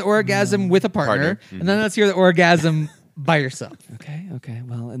 let's hear the orgasm with a partner, and then let's hear the orgasm by yourself. Okay.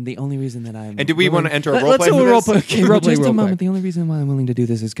 Well, and the only reason that I'm And do we want to enter a role Let's play do for a role this? play. Okay, well, Role play just a real moment. quick. The only reason why I'm willing to do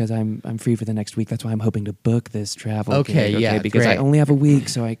this is because I'm free for the next week. That's why I'm hoping to book this travel. Okay, gig, yeah, because great. I only have a week,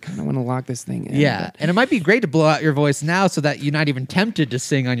 so I kind of want to lock this thing in. Yeah, but- and it might be great to blow out your voice now, so that you're not even tempted to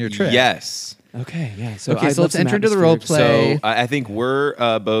sing on your trip. Yes. Okay, yeah. So Okay, I'd so love let's some enter into the atmosphere. role play. So I think we're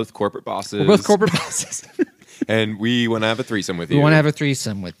both corporate bosses. We're both corporate bosses. and we want to have a threesome with you. We want to have a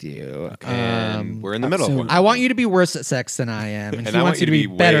threesome with you. And we're in the middle so of one. I want you to be worse at sex than I am, and, and he I wants want you to be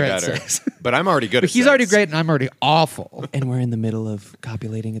way better at sex. But I'm already good But at he's sex. already great, and I'm already awful. And we're in the middle of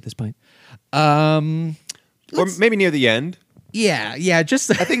copulating at this point. Or maybe near the end. Yeah, just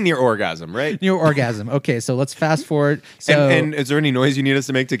I think near orgasm, right? near orgasm. Okay, so let's fast forward. So and is there any noise you need us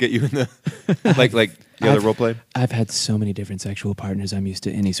to make to get you in the like the other role play? I've had so many different sexual partners. I'm used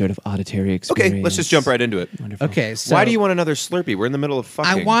to any sort of auditory experience. Okay, let's just jump right into it. Wonderful. okay, so Why do you want another Slurpee? We're in the middle of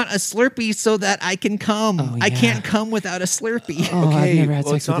fucking. I want a Slurpee so that I can come. Oh, I yeah. can't come without a Slurpee. Oh, Okay, I've never had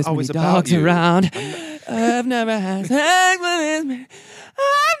well, sex it's not with this many always about dogs you. around. I've never had sex with this many.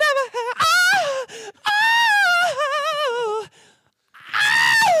 I've never had.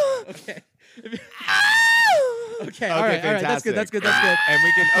 Okay. Okay. All right. That's good. And we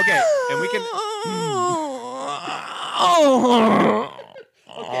can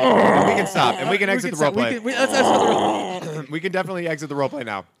we can stop and we can exit the role play. Let's exit the role. We can definitely exit the role play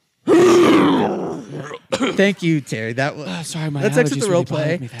now. Thank you, Terry. That was. Sorry, my Let's exit allergies the really role bothered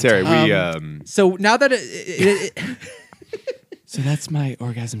play. me that Terry, time. we So now that So that's my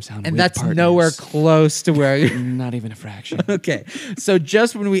orgasm sound. and with that's partners. nowhere close to where you're. Not even a fraction. Okay, so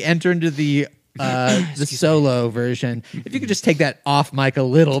just when we enter into the solo version, if you could just take that off mic a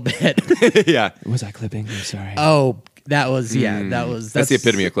little bit. yeah. Was I clipping? I'm sorry. Oh, that was that's the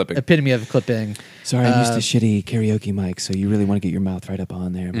epitome of clipping. Epitome of clipping. Sorry, I'm used to shitty karaoke mics, so you really want to get your mouth right up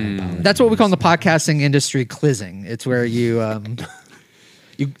on there. My apologies. That's what we call in the podcasting industry clizzing. It's where you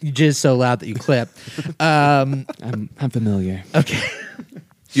you jizz so loud that you clip. I'm familiar. Okay.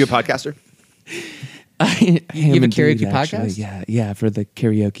 You a podcaster? You have a karaoke podcast? Yeah, for the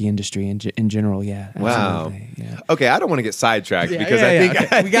karaoke industry in general. Yeah. Wow. Absolutely, yeah. Okay, I don't want to get sidetracked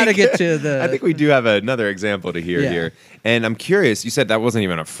because we got to get to the. I think we do have another example to hear here, and I'm curious. You said that wasn't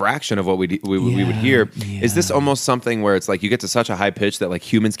even a fraction of what we would hear. Yeah. Is this almost something where it's like you get to such a high pitch that like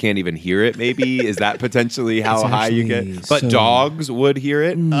humans can't even hear it? Maybe is that potentially how high you get? But dogs would hear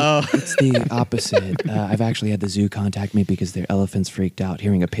it. It's the opposite. I've actually had the zoo contact me because their elephants freaked out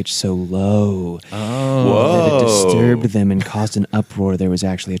hearing a pitch so low that it disturbed them and caused an uproar. There was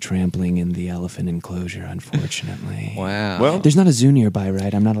actually a trampling in the elephant enclosure, unfortunately. Wow. Well, There's not a zoo nearby,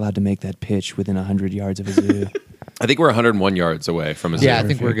 right? I'm not allowed to make that pitch within 100 yards of a zoo. I think we're 101 yards away from a zoo. Yeah, I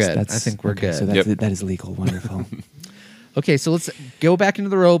think we're good. That's- I think we're okay, good. So that is legal. Wonderful. Okay, so let's go back into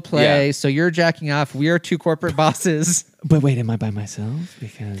the role play. Yeah. So you're jacking off. We are two corporate bosses. But wait, am I by myself?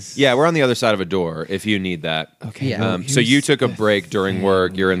 Because Yeah, we're on the other side of a door if you need that. Okay. Yeah. well, So you here's took a the break during thing.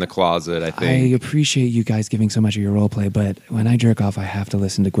 work. You're in the closet, I I think. appreciate you guys giving so much of your role play, but when I jerk off, I have to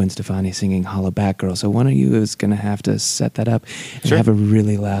listen to Gwen Stefani singing "Holla Back Girl." So one of you is going to have to set that up and have a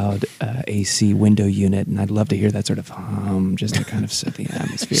really loud AC window unit, and I'd love to hear that sort of hum just to kind of set the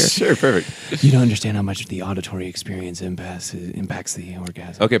atmosphere. Sure, perfect. You don't understand how much the auditory experience impacts the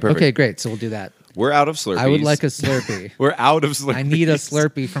orgasm. Okay, perfect. Okay, great. So we'll do that. We're out of Slurpees. I would like a Slurpee. We're out of Slurpees. I need a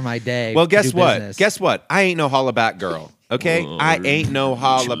Slurpee for my day. Well, to guess do what? business. Guess what? I ain't no holla back girl. Okay? I ain't no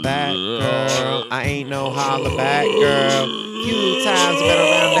holla back girl. I ain't no holla back girl. Few times I've been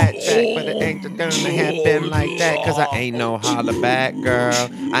around that track, but it ain't gonna happen like that. Cause I ain't no holla back girl.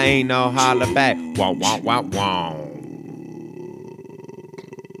 I ain't no holla back. Wow, wow, wow, wow.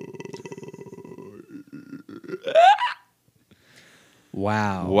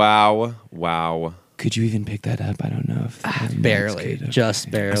 Wow. Wow, wow. Could you even pick that up? I don't know if Barely.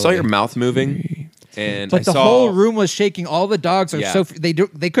 Just barely. I saw your mouth moving. And But I the saw, whole room was shaking. All the dogs are Yeah.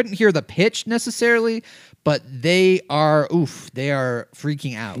 they couldn't hear the pitch necessarily, but they are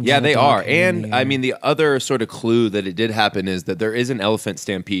freaking out. Yeah, they dog are. in And the I air. mean, the other sort of clue that it did happen is that there is an elephant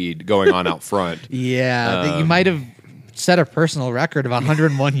stampede going on out front. Yeah, that you might have set a personal record of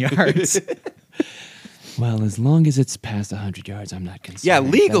 101 yards. Well, as long as it's past 100 yards, I'm not concerned. Yeah,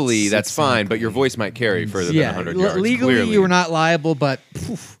 legally that's fine, but exactly- your voice might carry further than Yeah, 100 yards. legally clearly. you were not liable, but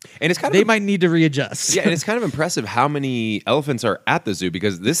poof, And it's kind of they might need to readjust. Yeah, and it's kind of impressive how many elephants are at the zoo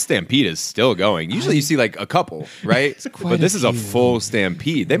because this stampede is still going. Usually you see like a couple, right? quite But this a is a few. full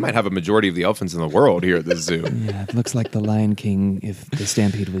stampede. They might have a majority of the elephants in the world here at the zoo. Yeah, it looks like the Lion King if the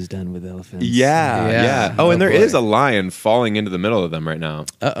stampede was done with elephants. Yeah, Yeah. yeah. Oh, Oh, and there boy. is a lion falling into the middle of them right now.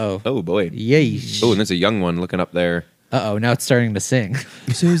 Uh-oh. Oh, boy. Yeesh. Oh, and there's a young one looking up there. Uh-oh, now it's starting to sing.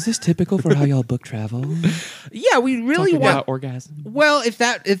 So is this typical for how y'all book travel? Yeah, we really Talking want about orgasm. Well, if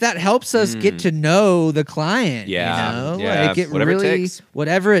that helps us get to know the client, Yeah, you know, yeah, like it whatever it really, takes.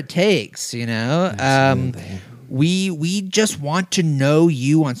 whatever it takes, you know. Absolutely. We just want to know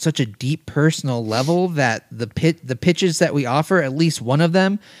you on such a deep personal level that the pitches that we offer, at least one of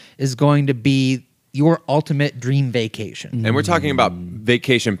them, is going to be your ultimate dream vacation. And we're talking about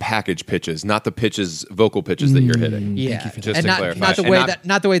vacation package pitches, not the pitches, vocal pitches that you're hitting. Yeah, you for Just and to not, clarify. not the And way not-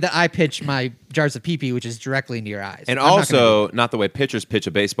 not the way that I pitch my jars of pee-pee, which is directly into your eyes. And I'm not gonna also, not the way pitchers pitch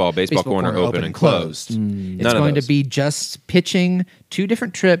a baseball corner open and closed. It's None of going to those. be just pitching two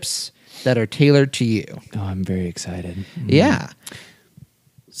different trips that are tailored to you. Oh, I'm very excited. Yeah.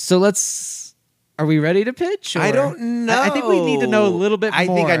 So are we ready to pitch? I or- don't I think we need to know a little bit I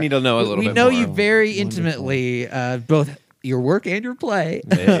more. think I need to know a little we bit know more. you very intimately, both your work and your play.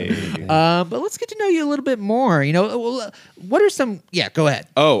 But let's get to know you a little bit more. You know, what are some? Yeah, go ahead.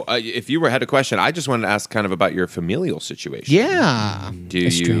 Oh, if you had a question, I just wanted to ask kind of about your familial situation. Yeah, Do you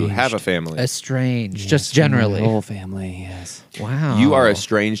Estranged. have a family? estranged, Yes, just from generally. my whole family, yes. Wow, You are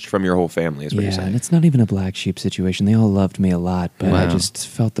estranged from your whole family, is what you're Yeah, and saying. it's not even a black sheep situation. They all loved me a lot, but I Wow. just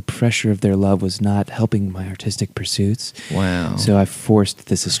felt the pressure of their love was not helping my artistic pursuits. Wow. So I forced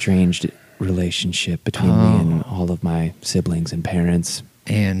this estranged relationship between me and all of my siblings and parents.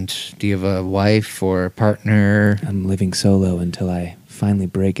 And do you have a wife or a partner? I'm living solo until I finally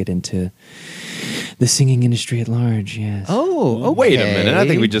break it into the singing industry at large, yes. Oh, okay. Wait a minute. I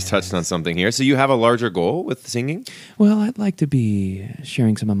think we just touched on something here. So you have a larger goal with singing? Well, I'd like to be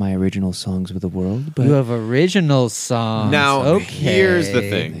sharing some of my original songs with the world, but You have original songs. Now, okay. here's the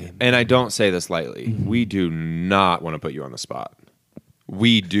thing, and I don't say this lightly. We do not want to put you on the spot.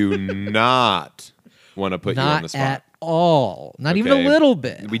 We do not want to put you on the Not spot. at all. Not even Okay. a little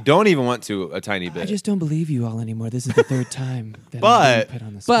bit. We don't even want to a tiny bit. I just don't believe you all anymore. This is the third time that But- I'm being put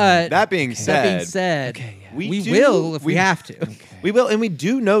on the spot. But that being that being said, said, Okay, yeah. We will if we have to. Okay. We will, and we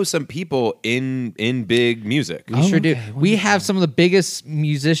do know some people in big music. We sure do. We have some of the biggest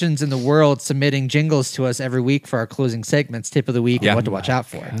musicians in the world submitting jingles to us every week for our closing segments, tip of the week, and what to watch out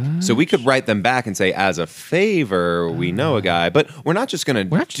for. So we could write them back and say, as a favor, we know a guy, but we're not just going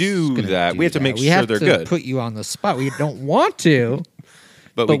to do that. We have to make sure they're good. We have to put you on the spot. We don't want to,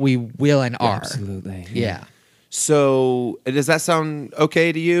 but we will and are. Absolutely. Yeah. So does that sound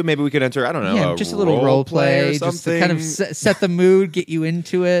okay to you? Maybe we could enter, I don't know, just a little role play or something. Just to kind of set the mood, get you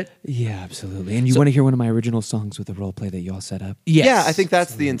into it. Yeah, absolutely. And you want to hear one of my original songs with the role play that y'all set up? Yes. Yeah, I think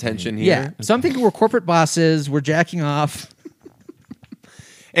that's the intention here. Yeah. So I'm thinking we're corporate bosses. We're jacking off.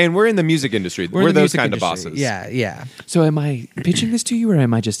 And we're in the music industry. We're those kind of bosses. Yeah, yeah. So am I pitching this to you, or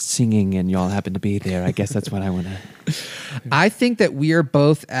am I just singing and y'all happen to be there? I guess that's what I want to... I think that we are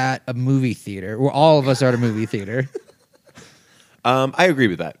both at a movie theater. Well, all of us are at a movie theater. I agree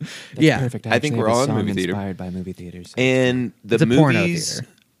with that. That's perfect. I think we're all in movie theater. Inspired by movie theaters. And the it's a movies... porno theater.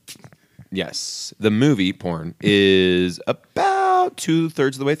 Yes. The movie porn is about 2/3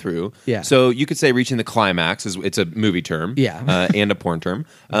 of the way through. Yeah. So you could say reaching the climax. It's a movie term. Yeah. And a porn term.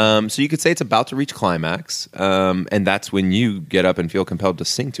 So you could say it's about to reach climax. And that's when you get up and feel compelled to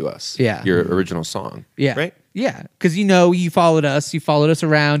sing to us. Yeah. Your original song. Yeah. Right? Yeah. Because you followed us. You followed us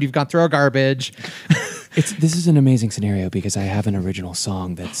around. You've gone through our garbage. This is an amazing scenario because I have an original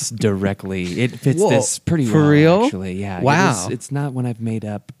song that's directly it fits this pretty for well. real? Actually, yeah. Wow. It's not one I've made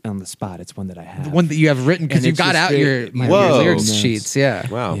up on the spot. It's one that I have. The one that you have written because And you it's got just out your Whoa. lyrics notes. sheets. Yeah.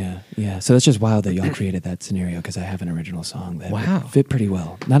 Wow. Yeah. So that's just wild that y'all created that scenario because I have an original song that Wow. would fit pretty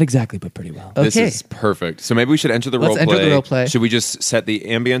well. Not exactly, but pretty well. Okay. This is perfect. So maybe we should enter the Let's role enter play. the role play. Should we just set the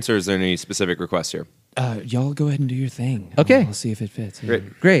ambience, or is there any specific request here? Y'all go ahead and do your thing. Okay. We'll see if it fits.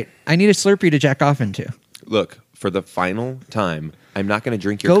 Great. I need a Slurpee to jack off into. Look, for the final time, I'm not going to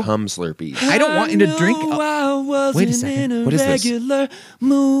drink your cum Slurpees. I don't want you to drink. Wait a second. What is this? Regular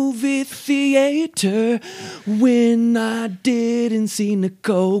movie theater when I didn't see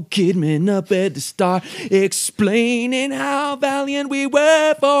Nicole Kidman up at the start explaining how valiant we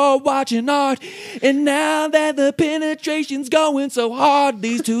were for watching art. And now that the penetration's going so hard,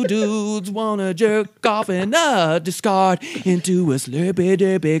 these two dudes wanna jerk off and discard into a slurpy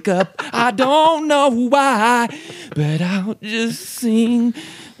derpy cup. I don't know why, but I'll just sing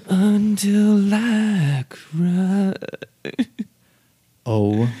until I cry.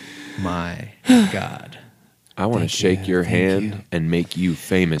 Oh my God. I want to shake your hand and make you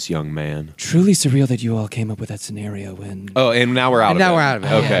famous, young man. Truly surreal that you all came up with that scenario when... Oh, and now we're out of it. Now we're out of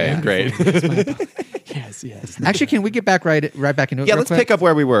it. Okay, Yeah. great. Yes. Actually, can we get back right back into it? Yeah, real let's quick? pick up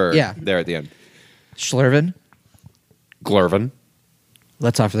where we were Yeah. there at the end. Schlurvin. Glurvin,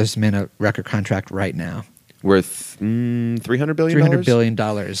 Let's offer this man a record contract right now. worth $300 billion? $300 billion.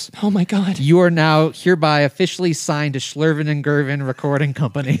 Oh my God. You are now hereby officially signed to Schlurvin and Gervin Recording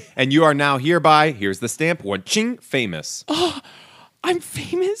Company. And you are now hereby, here's the stamp, one-ching, famous. I'm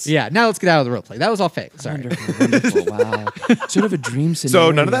famous? Yeah, now let's get out of the role play. That was all fake. Sorry. Wonderful. Wow. Sort of a dream scenario.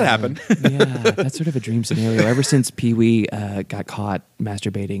 So none of that happened. Yeah, that's sort of a dream scenario. Ever since Pee Wee got caught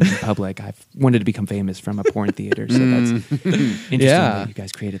masturbating in public, I've wanted to become famous from a porn theater. So that's interesting that you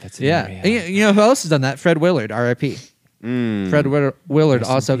guys created that Yeah. scenario. And you know who else has done that? Fred Willard, R.I.P. Fred Willard Rest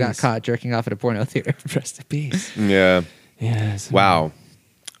in also got peace. caught jerking off at a porno theater. Rest in peace. Yeah. Yes. Wow.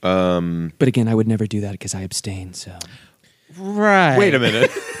 But again, I would never do that because I abstain. So Right. Wait a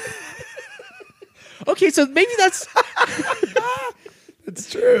minute. Okay, so maybe that's It's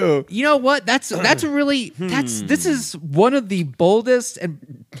true. you know what? That's a really this is one of the boldest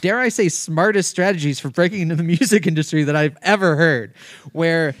and dare I say smartest strategies for breaking into the music industry that I've ever heard.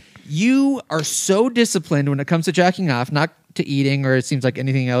 Where you are so disciplined when it comes to jacking off, not to eating or it seems like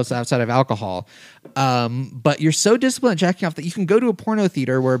anything else outside of alcohol. But you're so disciplined at jacking off that you can go to a porno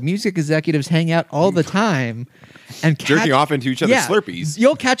theater where music executives hang out all the time and Jerking off into each other's Slurpees.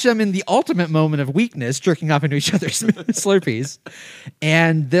 You'll catch them in the ultimate moment of weakness, jerking off into each other's Slurpees.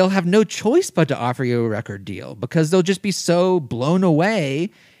 And they'll have no choice but to offer you a record deal because they'll just be so blown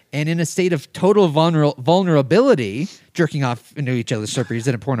away and in a state of total vulnerability, jerking off into each other's Slurpees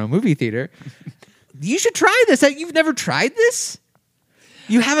in a porno movie theater. You should try this. You've never tried this?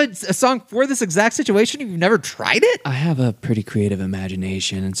 You have a song for this exact situation? You've never tried it? I have a pretty creative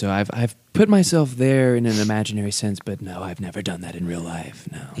imagination, and so I've put myself there in an imaginary sense. But no, I've never done that in real life.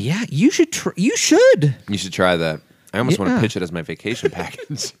 No. Yeah, you should. You should. You should try that. I almost want Yeah. to pitch it as my vacation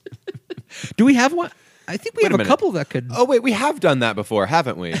package. Do we have one? I think we Wait a have a minute. couple that could. Oh, wait, we have done that before,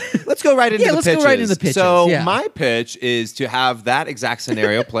 haven't we? Let's go right into Yeah, the let's pitches. go right into the pitches, So yeah. my pitch is to have that exact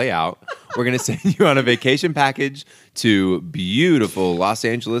scenario play out we're going to send you on a vacation package to beautiful Los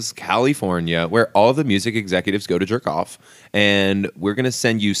Angeles, California, where all the music executives go to jerk off. And we're going to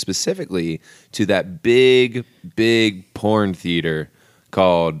send you specifically to that big, big porn theater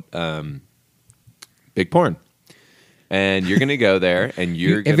called Big Porn. And you're going to go there and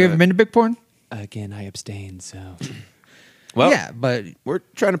you're Have you ever been to Big Porn? Again, I abstain, so... Well, yeah, but we're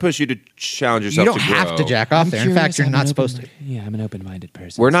trying to push you to challenge yourself. you don't to have grow. to jack off there. In fact, you're not supposed to. Yeah, I'm an open-minded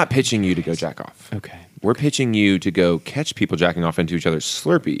person. We're not pitching you to go jack off. Okay. We're pitching you to go catch people jacking off into each other's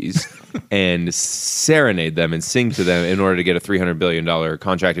Slurpees and serenade them and sing to them in order to get a $300 billion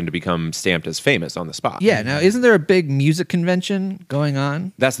contract and to become stamped as famous on the spot. Yeah. Now, isn't there a big music convention going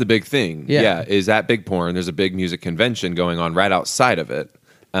on? That's the big thing. Yeah. Is at Big Porn. There's a big music convention going on right outside of it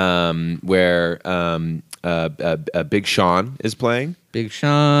where Big Sean is playing. Big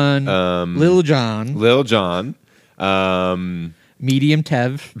Sean, Lil Jon, Lil Jon. Medium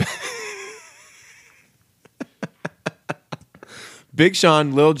Tev. Big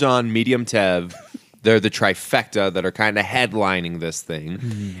Sean, Lil Jon, Medium Tev. They're the trifecta that are kind of headlining this thing.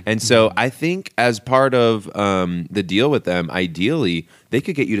 Mm-hmm. And so I think as part of the deal with them, ideally, they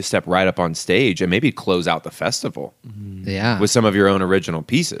could get you to step right up on stage and maybe close out the festival Yeah. with some of your own original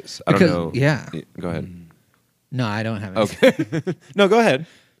pieces. I don't know. Yeah. Go ahead. No, I don't have it. Okay. No, go ahead.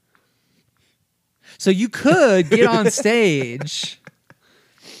 So you could get on stage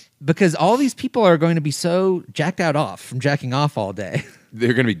because all these people are going to be so jacked out off from jacking off all day.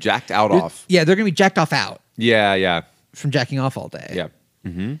 They're going to be jacked out off. Yeah, they're going to be jacked off out Yeah. from jacking off all day. Yeah.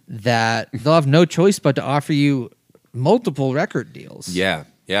 Mm-hmm. That they'll have no choice but to offer you multiple record deals. Yeah.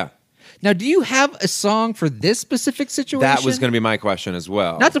 Now, do you have a song for this specific situation? That was going to be my question as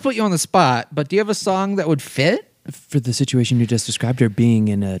well. Not to put you on the spot, but do you have a song that would fit? For the situation you just described, or being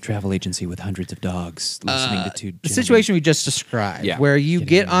in a travel agency with hundreds of dogs listening to two The situation we just described, Yeah. where you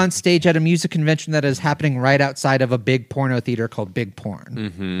get on stage at a music convention that is happening right outside of a big porno theater called Big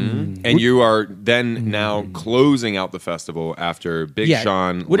Porn. Mm-hmm. And you are then now closing out the festival after Big Yeah.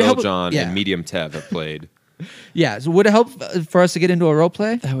 Sean, Would it Lil help- Jon, yeah. and Medium Tev have played. Yeah, so would it help for us to get into a role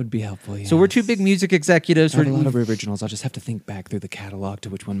play? That would be helpful, yeah. So we're two big music executives. I have a lot of originals. I'll just have to think back through the catalog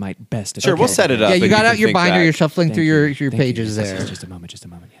to which one might best. Sure, we'll set it up. Yeah, and you got can out your think binder, back. you're shuffling Thank through you. your Thank pages you. there. Just a moment. Yes.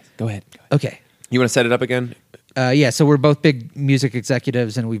 Go ahead. Okay. You want to set it up again? Yeah, so we're both big music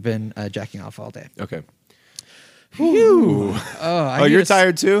executives, and we've been jacking off all day. Okay. Whew. Oh, you're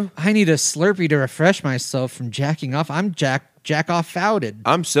tired too? I need a Slurpee to refresh myself from jacking off. I'm jack off outed.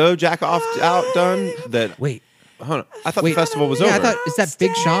 I'm so jack off outdone that. Wait. Hold on. I thought Wait. the festival was Yeah, over. I thought, is that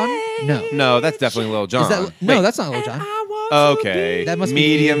Big Sean? No. No, that's definitely Lil Jon. Is that, no, Wait. that's not Lil Jon. Okay. That must be-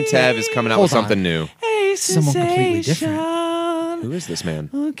 Medium Tev is coming out Hold with something on. new. Someone completely different. Who is this man?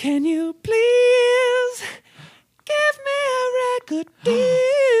 Can you please give me a record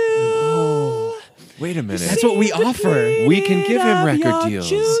deal? Wait a minute. That's what we offer. We can give him record deals.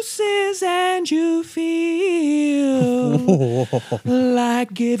 Juices and you feel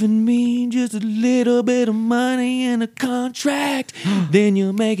like giving me just a little bit of money and a contract. Then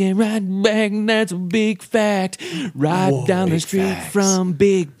you make it right back. That's a big fact. Right down the big street facts. from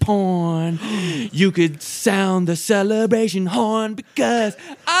Big Porn, you could sound the celebration horn because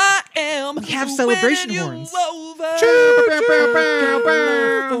I am. We have celebration winning horns. you over.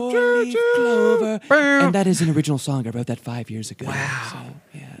 Four-leaf clover. And that is an original song. I wrote that 5 years ago. Wow. So,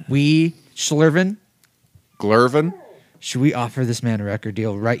 yeah. We, Schlurvin, Glurvin? should we offer this man a record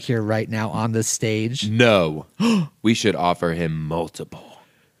deal right here, right now, on this stage? No. We should offer him multiple.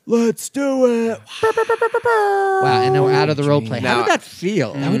 Let's do it. Wow, and now we're out of the role play. How Now- did that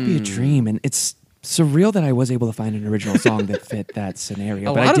feel? That would be a dream, and it's surreal that I was able to find an original song that fit that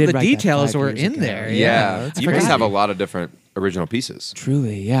scenario. A but lot I of did the write that details 5 were years in ago. there. Yeah. that's You must crazy. have a lot of different original pieces.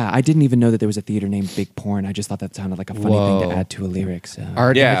 Truly, yeah. I didn't even know that there was a theater named Big Porn. I just thought that sounded like a funny thing Whoa. to add to a lyric. So.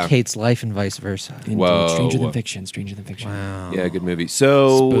 Art Yeah. imitates life and vice versa. Indeed. Whoa. Stranger than fiction. Stranger than fiction. Wow. Yeah, good movie.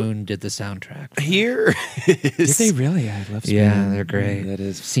 So Spoon did the soundtrack. here Did is they really? I love Spoon. Yeah, they're great. That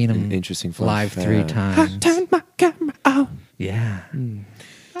is Seen them an interesting fun live fact. 3 times. Turned my camera out. Yeah.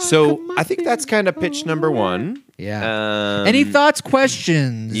 So I think that's kind of pitch number one. Yeah. Any thoughts,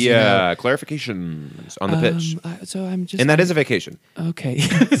 questions? You know? Yeah, clarifications on the pitch. So I'm just. And that is a vacation. Okay.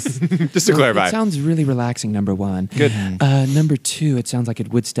 Just to clarify. It sounds really relaxing, number one. Good. Number two, it sounds like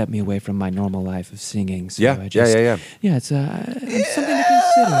it would step me away from my normal life of singing. So Yeah, I just, yeah. Yeah, it's something to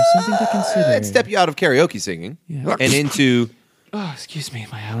consider. Something to consider. It'd step you out of karaoke singing Yeah. and into. Oh, excuse me.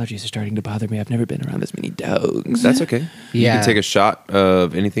 My allergies are starting to bother me. I've never been around this many dogs. That's okay. You Yeah. can take a shot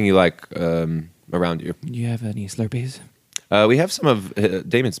of anything you like around you. You have any Slurpees? We have some of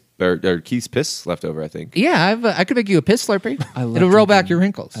Damon's or Keith's piss left over, I think. Yeah, I could make you a piss slurpee. love It'll roll back drinking- your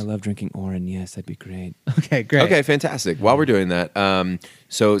wrinkles. I love drinking Orin. Yes, that'd be great. Okay, great. Okay, fantastic. While we're doing that,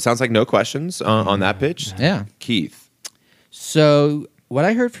 so it sounds like no questions on that pitch. Yeah. Keith. So what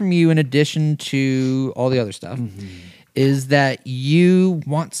I heard from you, in addition to all the other stuff, is that you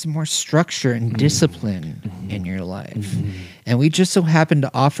want some more structure and discipline in your life. And we just so happen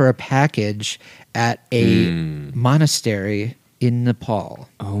to offer a package at a monastery in Nepal.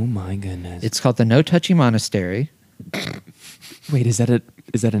 Oh my goodness! It's called the No Touchy Monastery. Wait, is that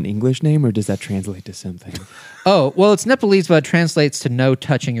an English name or does that translate to something? Oh, well, it's Nepalese, but it translates to no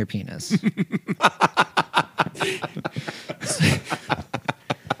touching your penis.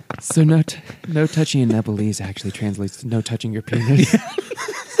 So no touching in Nepalese actually translates to no touching your penis.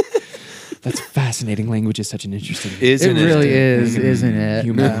 That's fascinating. Language is such an interesting. Isn't It really is, isn't it?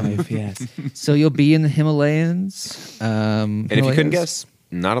 Human life, yes. So you'll be in the Himalayas. And if you couldn't guess,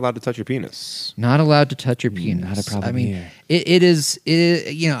 not allowed to touch your penis. Not allowed to touch your penis. Not a problem I mean, here. it is.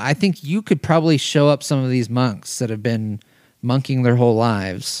 I think you could probably show up some of these monks that have been monking their whole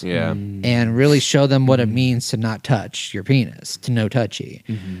lives, Yeah. and really show them what it means to not touch your penis, to no touchy.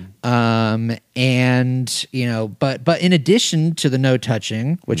 And but in addition to the no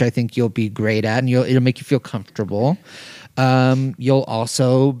touching, which I think you'll be great at, and it'll make you feel comfortable. You'll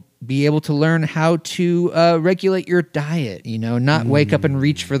also be able to learn how to regulate your diet. Not wake up and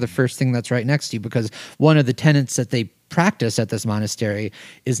reach for the first thing that's right next to you, because one of the tenets that they practice at this monastery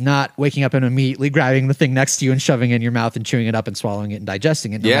is not waking up and immediately grabbing the thing next to you and shoving it in your mouth and chewing it up and swallowing it and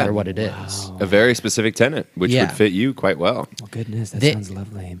digesting it, no matter what it is. A very specific tenet, which Yeah. would fit you quite well. Oh goodness, that They- sounds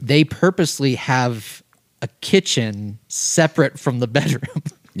lovely. They purposely have a kitchen separate from the bedroom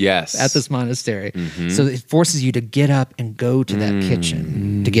Yes. at this monastery. So it forces you to get up and go to that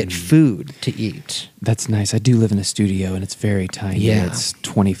kitchen to get food to eat. That's nice. I do live in a studio and it's very tiny. Yeah. It's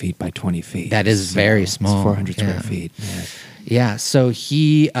 20 feet by 20 feet. That is very small. It's 400 Yeah. square feet. Yeah. Yeah, so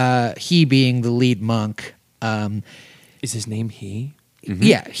he being the lead monk, Is his name he?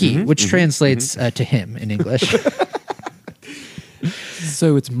 which translates to him in English.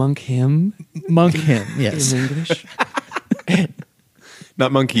 So it's monk him Monk him, yes. in English?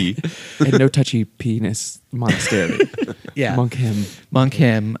 Not monkey. And no touchy penis monastery. Yeah. Monk him. Monk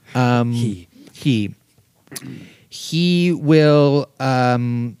him. He will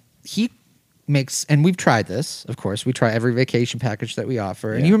he makes, and we've tried this, of course. We try every vacation package that we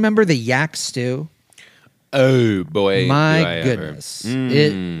offer. And you remember the yak stew? Oh boy! do I My ever. goodness.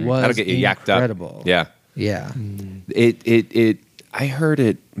 It was That'll get you yacked incredible. up. Yeah. Yeah. It. I heard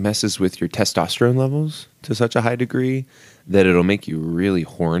it messes with your testosterone levels to such a high degree that it'll make you really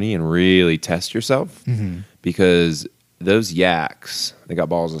horny and really test yourself, because those yaks, they got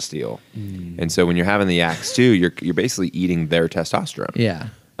balls of steel, and so when you're having the yaks too, you're basically eating their testosterone. Yeah.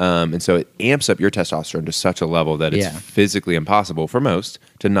 And so it amps up your testosterone to such a level that it's Yeah. physically impossible for most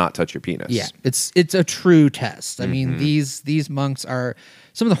to not touch your penis. Yeah, it's a true test. I mean, these monks are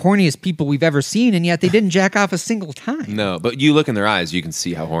some of the horniest people we've ever seen, and yet they didn't jack off a single time. No, but you look in their eyes, you can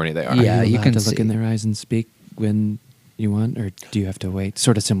see how horny they are. Yeah, Are you you allowed can to see. look in their eyes and speak when you want, or do you have to wait?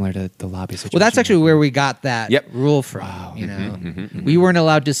 Sort of similar to the lobby situation. Well, that's actually where we got that Yep. rule from. We weren't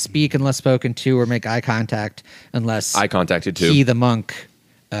allowed to speak unless spoken to or make eye contact unless I contacted too. he, the monk,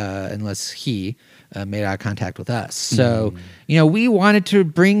 unless he made eye contact with us. So, we wanted to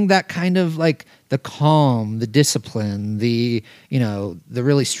bring that kind of like the calm, the discipline, the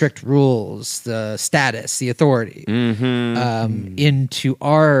really strict rules, the status, the authority into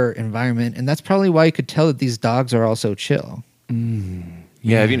our environment. And that's probably why you could tell that these dogs are also chill.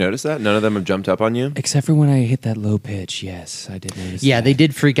 Yeah, have you noticed that? None of them have jumped up on you? Except for when I hit that low pitch. Yes, I did notice. Yeah, that. they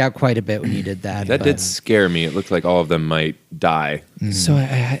did freak out quite a bit when you did that. That but- did scare me. It looked like all of them might die. So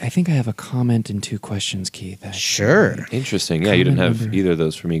I think I have a comment and two questions, Keith. actually. Sure. Interesting. Yeah, you didn't Comment have number- either of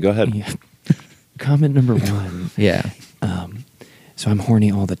those for me. Go ahead. Yeah. Comment number one. Yeah. So I'm horny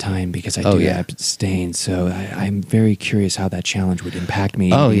all the time because I Oh, do yeah. abstain. So I'm very curious how that challenge would impact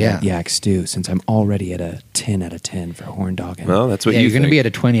me. Oh, in yeah. that yak stew, since I'm already at a 10 out of 10 for horn dogging. Well, that's what Yeah, you you're going to think. be at a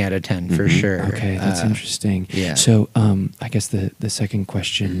 20 out of 10 for sure. Okay, that's interesting. yeah. So I guess the second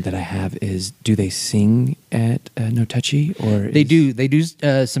question that I have is, do they sing at No Touchy? Or They do. They do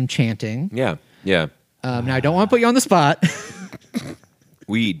some chanting. Yeah, yeah. Now, I don't want to put you on the spot.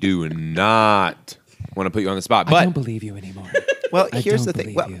 We do not want to put you on the spot. I But don't believe you anymore. well, I here's don't the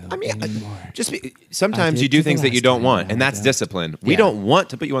thing. believe Well, you I mean, anymore. sometimes I you did do to the things that you last don't time, want, I and that's don't. discipline. We Yeah. don't want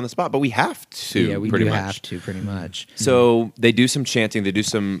to put you on the spot, but we have to. Yeah, we pretty do much. have to, pretty much. So they do some chanting. They do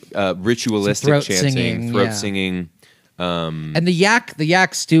some ritualistic throat chanting, singing, throat yeah. singing. And the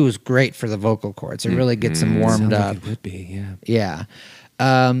yak stew is great for the vocal cords. It really gets them warmed Sounds up. like it would be, yeah.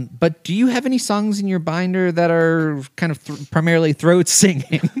 Yeah. But do you have any songs in your binder that are kind of primarily throat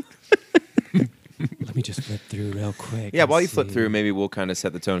singing? Let me just flip through real quick. Yeah, and while you flip see. through, maybe we'll kind of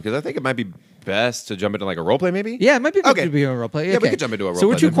set the tone because I think it might be best to jump into like a role play, maybe. Yeah, it might be good Okay. to be a role play. Yeah, we Okay. could jump into a role So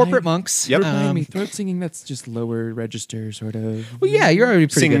we're play two then. corporate monks. Yep. Remind me, throat singing, that's just lower register, sort of. Well, yeah, you're already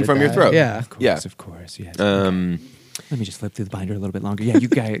pretty Singing good at from your that. throat. Yeah. Of course, yes. Um, Let me just flip through the binder a little bit longer. Yeah, you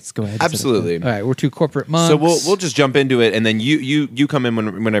guys go ahead. and set up absolutely. All right, we're two corporate monks. So we'll just jump into it, and then you come in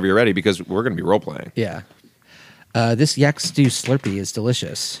whenever you're ready because we're going to be role playing. Yeah. This yak stew Slurpee is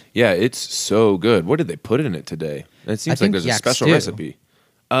delicious. Yeah, it's so good. What did they put in it today? It seems like think there's a yak special stew. recipe.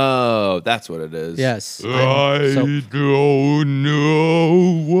 Oh, that's what it is. Yes. I So- don't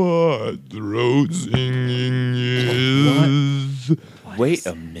know what throat singing is. Wait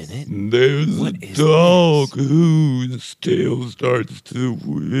a minute. There's a dog whose tail starts to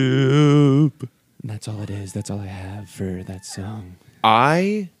whip. And that's all it is. That's all I have for that song.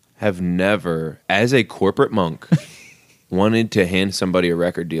 I have never, as a corporate monk, wanted to hand somebody a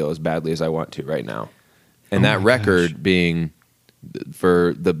record deal as badly as I want to right now. And that my record gosh. being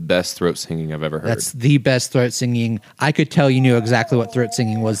for the best throat singing I've ever heard. That's the best throat singing. I could tell you knew exactly what throat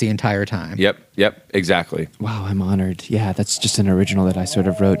singing was the entire time. Yep, exactly. Wow, I'm honored. Yeah, that's just an original that I sort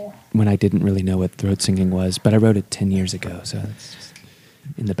of wrote when I didn't really know what throat singing was, but I wrote it 10 years ago, so it's just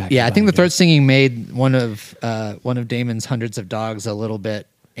in the back. Yeah, I of think the binder. throat singing made one of Damon's Hundreds of Dogs a little bit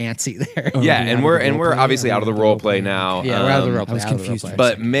antsy there. Oh, yeah, are we and out we're of the and role we're play? obviously Are we out of the role play now. Yeah, we're out of the role I play. was out of the confused role play.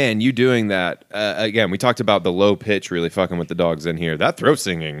 But man, you doing that again? We talked about the low pitch really fucking with the dogs in here. That throat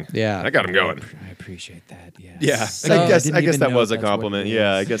singing, Yeah. that got him going. I appreciate that. Yeah. Yeah, So- I guess didn't even that know was a that's what it compliment. is.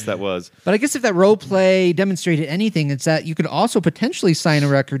 Yeah, I guess that was. But I guess if that role play demonstrated anything, it's that you could also potentially sign a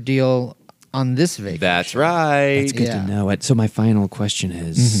record deal on this vacation. That's right. That's good Yeah. to know. So my final question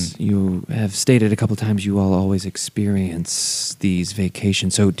is: you have stated a couple times you all always experience these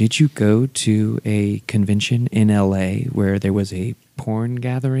vacations. So did you go to a convention in LA where there was a porn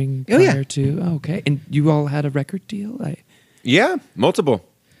gathering Oh, yeah. prior to? Oh, okay, and you all had a record deal. Yeah, multiple.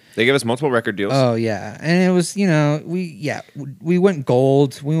 They gave us multiple record deals. Oh yeah, and it was we went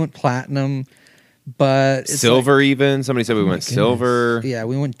gold, we went platinum, but it's Silver, even somebody said we my went goodness. silver. like- yeah,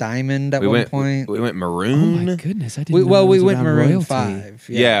 we went diamond at we one went point. We went Oh maroon. my goodness! I didn't. We, know well, that we was went around Maroon royalty. 5.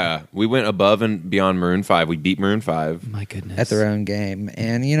 Yeah, we went above and beyond Maroon 5. We beat Maroon 5. My goodness! At their own game,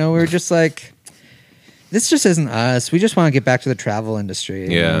 and we were just like, this just isn't us. We just want to get back to the travel industry.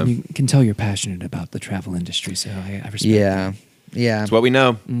 Yeah. You can tell you're passionate about the travel industry, so I respect. yeah, yeah. It's what we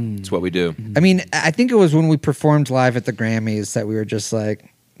know. It's what we do. I mean, I think it was when we performed live at the Grammys that we were just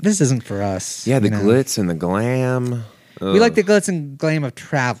like, this isn't for us. Yeah, the you know? glitz and the glam. We like the glitz and glam of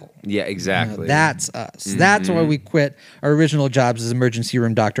travel. Yeah, exactly. That's us. That's why we quit our original jobs as emergency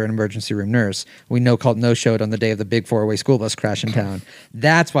room doctor and emergency room nurse. We no-showed on the day of the big four-way school bus crash in town.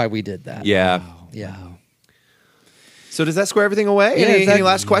 That's why we did that. Yeah. Yeah. Wow. So does that square everything away? Yeah, any exactly.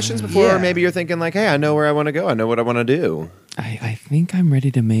 last questions before Yeah. maybe you're thinking like, hey, I know where I want to go. I know what I want to do. I think I'm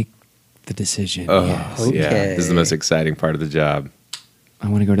ready to make the decision. Oh, Yes. Okay. yeah. This is the most exciting part of the job. I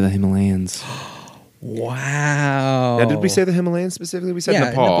want to go to the Himalayas. Wow. Now, did we say the Himalayas specifically? We said yeah,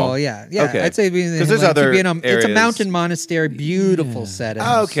 Nepal. yeah. Okay. I'd say because there's other It's a areas. mountain monastery, beautiful Yeah. setting.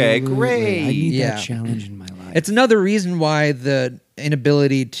 Okay, Absolutely. great. I need Yeah. that challenge in my life. It's another reason why the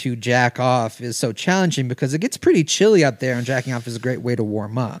inability to jack off is so challenging because it gets pretty chilly out there, and jacking off is a great way to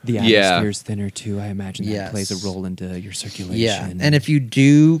warm up. the Yeah. atmosphere's thinner too. I imagine that Yes. plays a role into your circulation. Yeah, and if you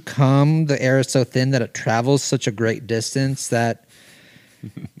do come, the air is so thin that it travels such a great distance that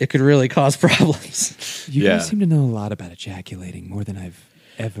it could really cause problems. you Yeah. guys seem to know a lot about ejaculating, more than I've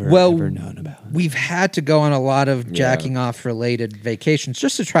ever known about. We've had to go on a lot of jacking off related vacations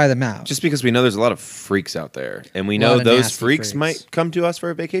just to try them out. Just because we know there's a lot of freaks out there, and we A know lot of those nasty freaks freaks. might come to us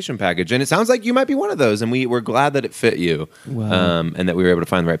for a vacation package, and it sounds like you might be one of those, and we're glad that it fit you, Well- and that we were able to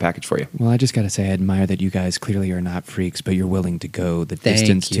find the right package for you. Well, I just got to say, I admire that you guys clearly are not freaks, but you're willing to go the Thank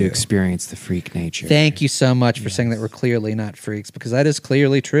distance to you. experience the freak nature. Thank you so much for saying that we're clearly not freaks, because that is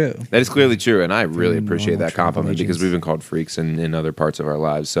clearly true. That is clearly true, and I really From appreciate normal that compliment travel because agents. we've been called freaks in other parts of our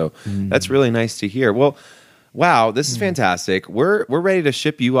lives. So that's really nice to hear. Well, wow, this is fantastic. We're ready to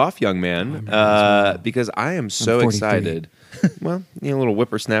ship you off, young man, because I am so 43. excited. Well, you little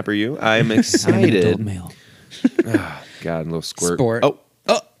whippersnapper, you. I am I'm an adult excited. male. God, a little squirt. Sport. Oh,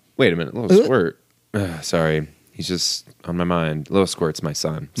 wait a minute, a little squirt. Sorry, he's just on my mind. Little squirt's my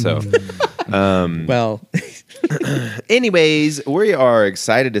son. So. Well, Anyways, we are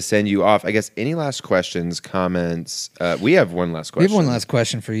excited to send you off. I guess any last questions, comments? We have one last we question. have one last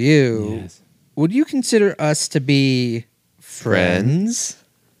question for you. Yes. Would you consider us to be friends.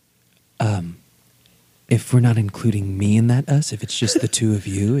 If we're not including me in that us, if it's just the two of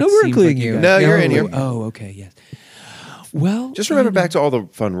you, No, it we're seems including like you. guys- No, you're in here. Oh, okay, yes. Well, Just remember back to all the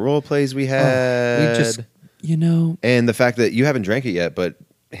fun role plays we had. we just- you know, and the fact that you haven't drank it yet, but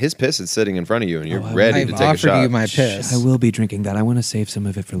his piss is sitting in front of you and you're ready I've to take a offered shot. you my piss. I will be drinking that. I want to save some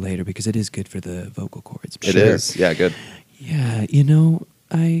of it for later because it is good for the vocal cords. It is. Yeah, good. Yeah, you know,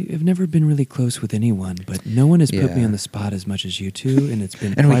 I have never been really close with anyone, but no one has put me Yeah. on the spot as much as you two, and it's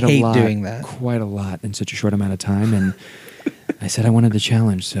been And we quite hate a lot, doing that. quite a lot in such a short amount of time. And I said I wanted the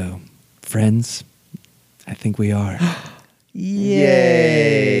challenge, so friends, I think we are.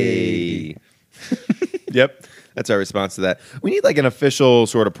 Yay. Yep. That's our response to that. We need like an official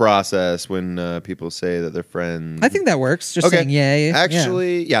sort of process when people say that they're friends. I think that works. Just saying yay. Yeah.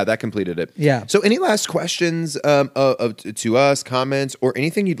 Actually, yeah, that completed it. Yeah. So, any last questions to us, comments, or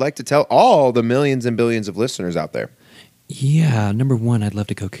anything you'd like to tell all the millions and billions of listeners out there? Yeah, number one, I'd love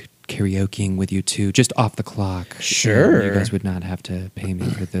to go karaokeing with you two, just off the clock. Sure. You guys would not have to pay me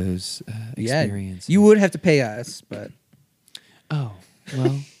for those Yeah, experiences. you would have to pay us, but Oh,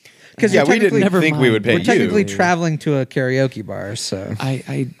 well. because Yeah, we didn't Never think we mind. would pay we're you. technically traveling to a karaoke bar. So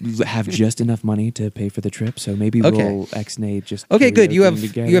I have just enough money to pay for the trip, so maybe Okay. we'll ex-nate just okay, good. You karaokeing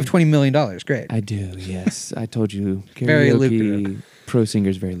have together. $20 million. Great. I do, yes. I told you, karaoke, Very lucrative. pro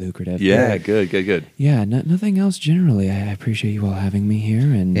singer's very lucrative. Yeah, But, good. yeah, nothing else generally. I appreciate you all having me here,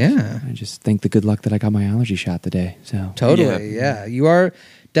 and Yeah. I just think the good luck that I got my allergy shot today. So Totally. Yeah. You are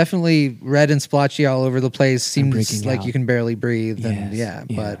definitely red and splotchy all over the place. Seems breaking like out. you can barely breathe. And Yes,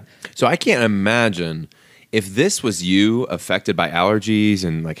 yeah, but So I can't imagine if this was you affected by allergies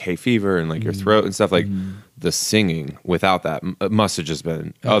and like hay fever and like your throat and stuff, like the singing without that must have just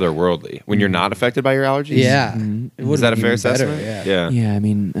been otherworldly. When you're not affected by your allergies? yeah, it would Is that a fair even better, assessment? Yeah. Yeah, I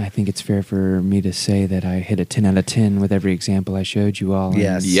mean, I think it's fair for me to say that I hit a 10 out of 10 with every example I showed you all. and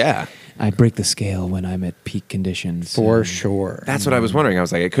Yes. Yeah. I break the scale when I'm at peak conditions. For sure. That's what I was wondering. I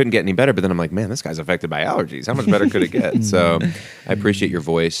was like, it couldn't get any better, but then I'm like, man, this guy's affected by allergies. How much better could it get? So I appreciate your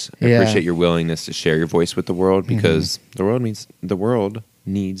voice. I Yeah. appreciate your willingness to share your voice with the world because the world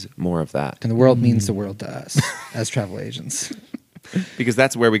needs more of that. And the world means the world to us as travel agents. Because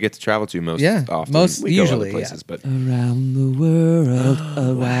that's where we get to travel to most Yeah, often. most we go usually, other places, but Around the world,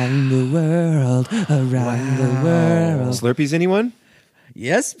 around the world, around the world. Slurpees, anyone?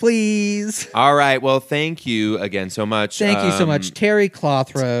 Yes, please. All right. Well, thank you again so much. Thank you so much, Terry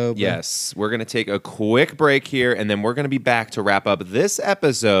Clothrobe. Yes, we're going to take a quick break here, and then we're going to be back to wrap up this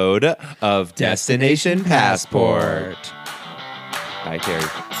episode of Destination Passport. Bye, Terry.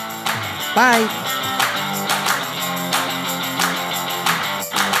 Bye.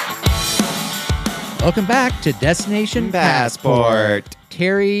 Welcome back to Destination Passport.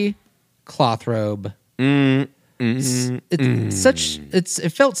 Terry Clothrobe. It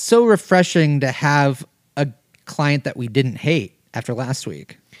felt so refreshing to have a client that we didn't hate after last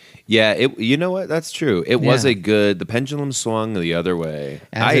week. Yeah, you know what? That's true. It was Yeah. the pendulum swung the other way.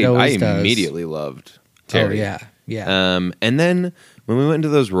 As it always does. Immediately loved Terry. Oh, yeah. And then when we went into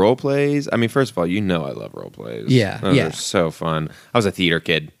those role plays, I mean, first of all, you know I love role plays. Yeah, Those yeah. are so fun. I was a theater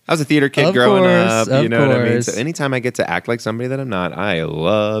kid. Of course, growing up. You know what I mean? course. So anytime I get to act like somebody that I'm not, I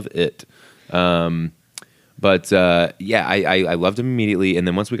love it. But I loved him immediately. And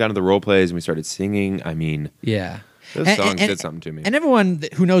then once we got into the role plays and we started singing, I mean, Yeah. those songs did something to me. And everyone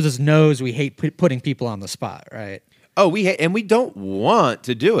who knows us knows we hate putting people on the spot, right? Oh, we don't want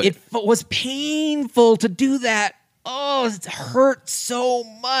to do it. It was painful to do that. Oh, it hurt so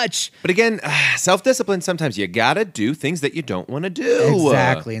much. But again, self-discipline, sometimes you got to do things that you don't want to do.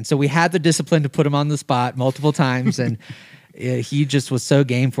 Exactly. And so we had the discipline to put him on the spot multiple times, and he just was so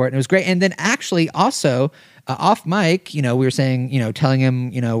game for it. And it was great. And then actually also off mic, we were saying, telling him,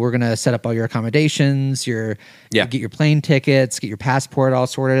 we're going to set up all your accommodations, get your plane tickets, get your passport all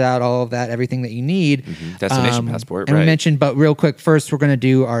sorted out, all of that, everything that you need. Destination passport, And right. we mentioned, but real quick, first we're going to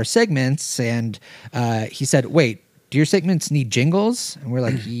do our segments. And he said, wait, do your segments need jingles? And we're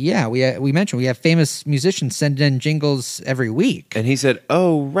like, yeah, we mentioned we have famous musicians send in jingles every week. And he said,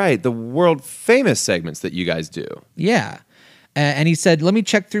 oh, right, the world famous segments that you guys do. Yeah. And he said, let me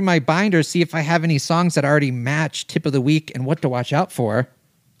check through my binder, see if I have any songs that already match tip of the week and what to watch out for.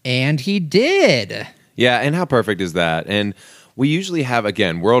 And he did. Yeah, and how perfect is that? And we usually have,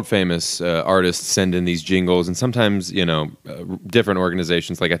 again, world famous artists send in these jingles, and sometimes, different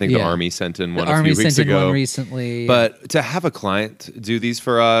organizations, like I think the Yeah. Army sent in one The a Army few weeks sent in ago. one recently. But to have a client do these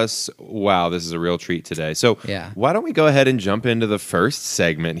for us, wow, this is a real treat today. So Yeah. why don't we go ahead and jump into the first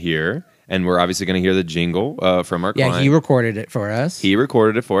segment here? And we're obviously going to hear the jingle from our client. Yeah, he recorded it for us. He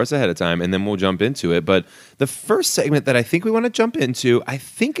recorded it for us ahead of time, and then we'll jump into it. But the first segment that I think we want to jump into, I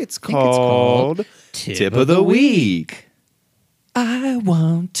think it's called Tip of the Week. I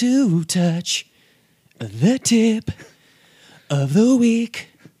want to touch the tip of the week.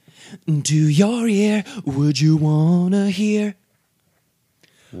 To your ear, would you want to hear?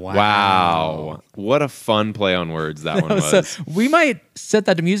 Wow. What a fun play on words that one was. So we might set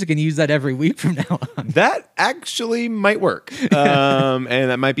that to music and use that every week from now on. That actually might work. And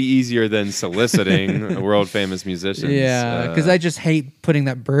that might be easier than soliciting world famous musicians. Yeah, because I just hate putting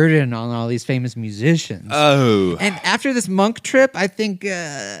that burden on all these famous musicians. Oh. And after this Monk trip, I think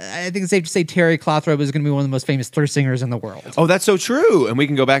it's safe to say Terry Clothrop is going to be one of the most famous third singers in the world. Oh, that's so true. And we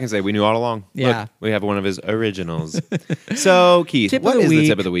can go back and say we knew all along. Yeah. Look, we have one of his originals. So, Keith, Tip what of the is the week.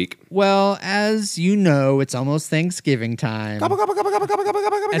 tip of the week? Well, as you know, it's almost Thanksgiving time.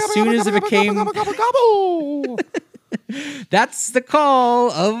 As soon as it became... That's the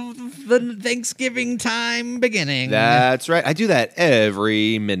call of the Thanksgiving time beginning. That's right. I do that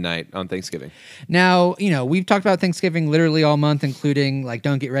every midnight on Thanksgiving. Now, we've talked about Thanksgiving literally all month, including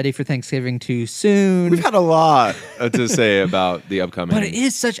don't get ready for Thanksgiving too soon. We've had a lot to say about the upcoming. But it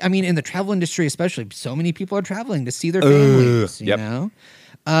is such, in the travel industry especially, so many people are traveling to see their families, you know?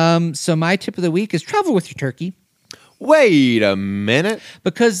 So my tip of the week is travel with your turkey. Wait a minute.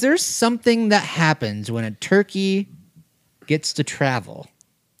 Because there's something that happens when a turkey gets to travel.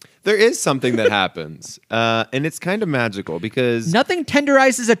 There is something that happens, and it's kind of magical because... Nothing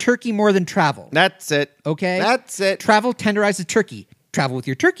tenderizes a turkey more than travel. That's it. Okay? That's it. Travel tenderizes turkey. Travel with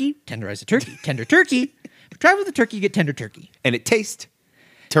your turkey, tenderize a turkey. Tender turkey. Travel with the turkey, get tender turkey. And it tastes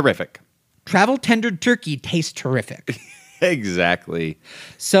terrific. Travel tendered turkey tastes terrific. Exactly.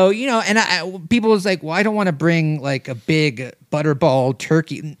 So, people was like, well, I don't want to bring like a big butterball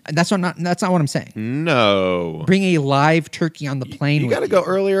turkey. That's not what I'm saying. No. Bring a live turkey on the plane. You got to go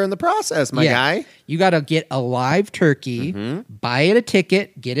earlier in the process, my guy. You got to get a live turkey, buy it a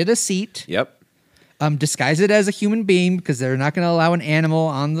ticket, get it a seat. Yep. Disguise it as a human being because they're not going to allow an animal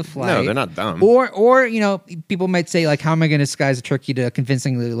on the flight. No, they're not dumb. Or people might say like, how am I going to disguise a turkey to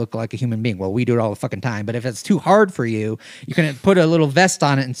convincingly look like a human being? Well, we do it all the fucking time. But if it's too hard for you, you can put a little vest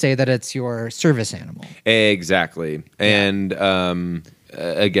on it and say that it's your service animal. Exactly. And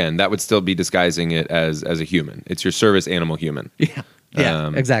again, that would still be disguising it as a human. It's your service animal human.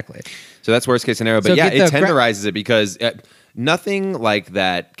 Yeah, exactly. So that's worst case scenario. But So yeah, get it the tenderizes it because nothing like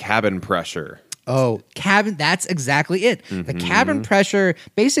that cabin pressure. Oh, cabin, that's exactly it. The cabin pressure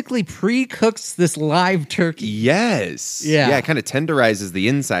basically pre-cooks this live turkey. Yes. Yeah. Yeah, it kind of tenderizes the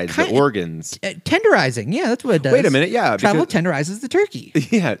insides, the organs. Tenderizing, yeah, that's what it does. Wait a minute, yeah. Travel tenderizes the turkey.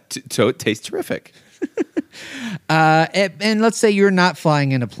 Yeah, so it tastes terrific. And let's say you're not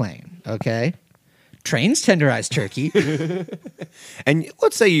flying in a plane, okay? Trains tenderize turkey. And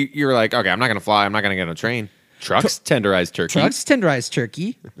let's say you're like, okay, I'm not going to fly. I'm not going to get on a train. Trucks tenderize turkey. Trucks tenderize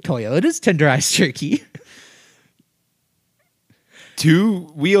turkey. Toyotas tenderize turkey.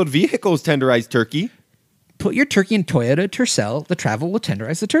 Two-wheeled vehicles tenderize turkey. Put your turkey in Toyota Tercel. The travel will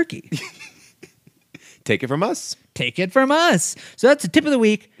tenderize the turkey. Take it from us. Take it from us. So that's the tip of the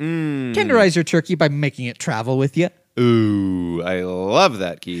week. Tenderize your turkey by making it travel with you. Ooh, I love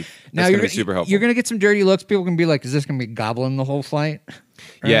that, Keith. That's going to be super helpful. You're going to get some dirty looks. People can be like, is this going to be gobbling the whole flight?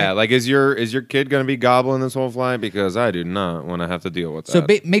 Right? Yeah, like is your kid going to be gobbling this whole flight? Because I do not want to have to deal with that. So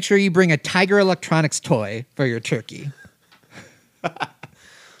make sure you bring a Tiger Electronics toy for your turkey.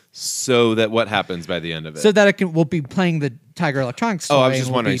 So that what happens by the end of it? So that we'll be playing the Tiger Electronics toy. Oh, I was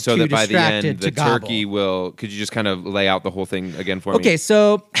just wondering. So that by the end, the gobble. turkey will... Could you just kind of lay out the whole thing again for me? Okay,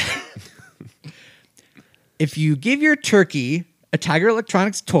 so if you give your turkey a Tiger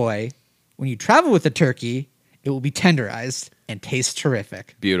Electronics toy, when you travel with the turkey, it will be tenderized and taste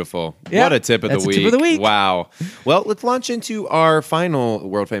terrific. Beautiful. Yeah, What a tip of the that's a week. tip of the week. Wow. Well, let's launch into our final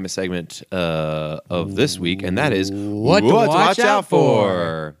world famous segment of this week, and that is What to watch out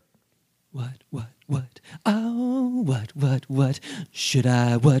for. What? Oh, what? Should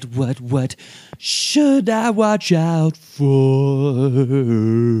I, what should I watch out for?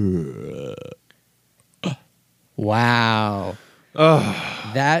 Wow.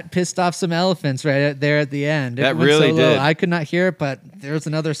 That pissed off some elephants right there at the end. It That went really so low. did. I could not hear it, but there's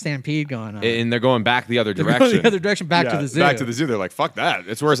another stampede going on. And they're going back the other They're direction. going the other direction, back to the zoo. Back to the zoo. They're like, fuck that.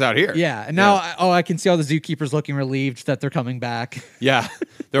 It's worse out here. Yeah, and now I can see all the zookeepers looking relieved that they're coming back. Yeah.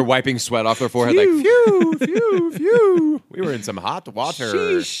 They're wiping sweat off their forehead like, phew, phew, phew. We were in some hot water.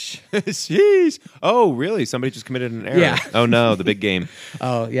 Sheesh. Sheesh. Oh, really? Somebody just committed an error. Yeah. Oh, no. The big game.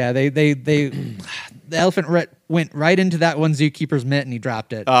 Oh yeah, they the elephant went right into that one zookeeper's mitt and he dropped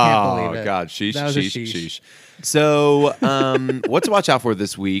stopped it. Oh, Can't believe it. God. Sheesh, That was a sheesh. So, what to watch out for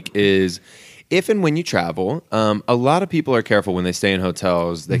this week is if and when you travel, a lot of people are careful when they stay in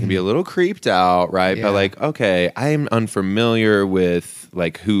hotels. They can be a little creeped out, right? Yeah. But like, okay, I'm unfamiliar with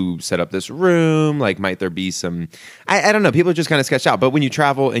like who set up this room. Like, might there be some, I don't know. People are just kind of sketched out. But when you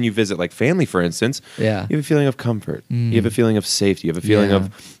travel and you visit like family, for instance, Yeah. you have a feeling of comfort. You have a feeling of safety. You have a feeling Yeah.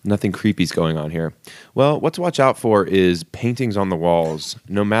 of nothing creepy's going on here. Well, what to watch out for is paintings on the walls,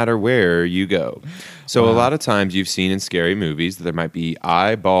 no matter where you go. So a lot of times you've seen in scary movies that there might be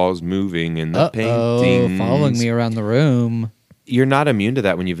eyeballs moving in the paintings. Following me around the room. You're not immune to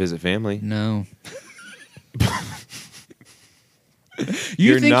that when you visit family. No.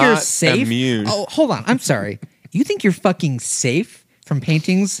 You're think not you're safe? immune. Oh, hold on. I'm sorry. You think you're fucking safe from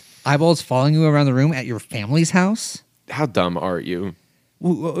paintings, eyeballs following you around the room at your family's house? How dumb are you?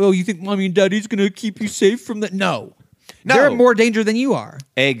 Oh, you think mommy and daddy's going to keep you safe from that? No. No. They're in more danger than you are.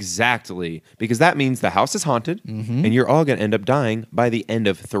 Exactly. Because that means the house is haunted and you're all going to end up dying by the end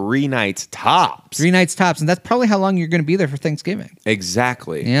of 3 nights tops. 3 nights tops. And that's probably how long you're going to be there for Thanksgiving.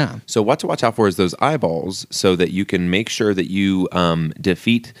 Exactly. Yeah. So what to watch out for is those eyeballs so that you can make sure that you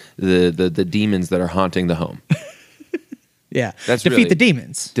defeat the demons that are haunting the home. Yeah. That's Defeat really- the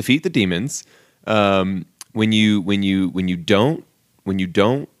demons. Defeat the demons. When you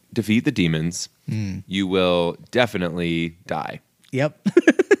don't defeat the demons, you will definitely die. Yep.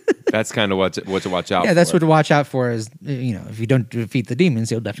 That's kind of what to watch out for. Yeah, that's what to watch out for is, if you don't defeat the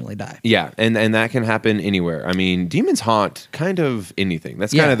demons, you'll definitely die. Yeah, and that can happen anywhere. I mean, demons haunt kind of anything.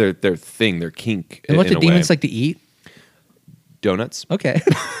 That's kind Yeah. of their thing, their kink. And what in do a demons way. like to eat? Donuts. Okay.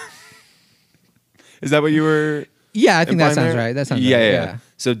 Is that what you were? Yeah, I think that implying sounds there? right. That sounds yeah, right. yeah.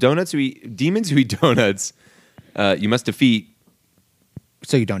 So demons who eat donuts, you must defeat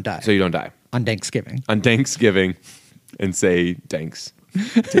So you don't die. so you don't die on Thanksgiving. on Thanksgiving, and say thanks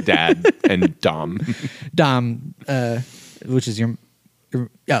to Dad and Dom. Dom, which is your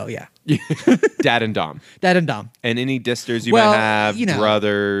oh yeah, Dad and Dom. Dad and Dom. And any disters you Well, might have, you know.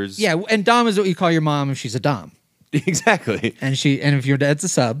 brothers. Yeah, and Dom is what you call your mom if she's a Dom, Exactly. and if your dad's a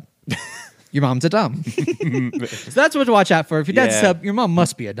sub, your mom's a Dom. So that's what to watch out for. If your dad's a Yeah. sub, your mom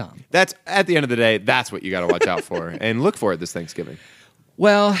must be a Dom. That's at the end of the day, that's what you got to watch out for and look for it this Thanksgiving.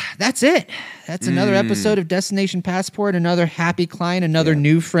 Well, that's it. That's another episode of Destination Passport. Another happy client. Another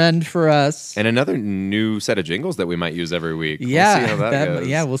new friend for us. And another new set of jingles that we might use every week. Yeah, We'll see how that goes.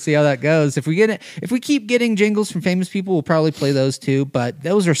 yeah, we'll see how that goes. If we keep getting jingles from famous people, we'll probably play those too. But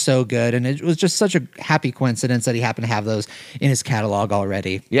those are so good, and it was just such a happy coincidence that he happened to have those in his catalog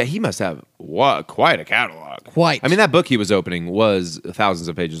already. Yeah, he must have quite a catalog. Quite. I mean, that book he was opening was thousands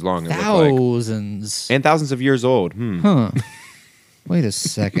of pages long. It looked like. Thousands. And thousands of years old. Huh. Wait a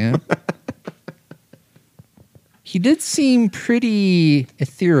second. He did seem pretty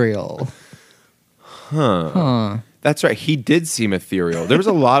ethereal. Huh. That's right. He did seem ethereal. There was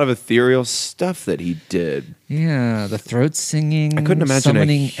a lot of ethereal stuff that he did. Yeah, the throat singing. I couldn't imagine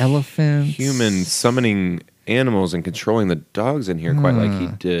summoning elephants. Human summoning animals and controlling the dogs in here quite like he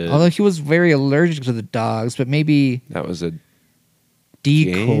did. Although he was very allergic to the dogs, but maybe That was a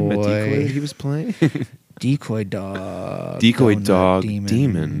decoy. game, a decoy he was playing. Decoy dog. Decoy donut dog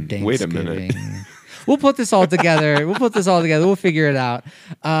demon. Wait a minute. Thanksgiving. We'll put this all together. We'll figure it out.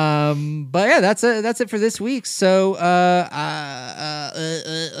 But yeah, that's it for this week. So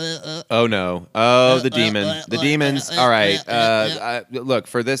Oh no! Oh, the demon! The demons! All right. Look,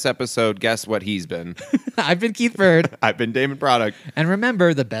 for this episode, guess what he's been? I've been Keith Bird. I've been Damon Product. And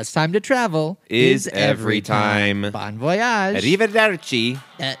remember, the best time to travel Is every time. Bon voyage. Arrivederci.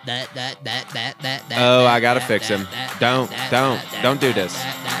 Oh, I gotta fix him. Don't do this.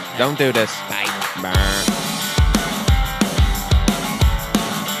 Don't do this. Bye.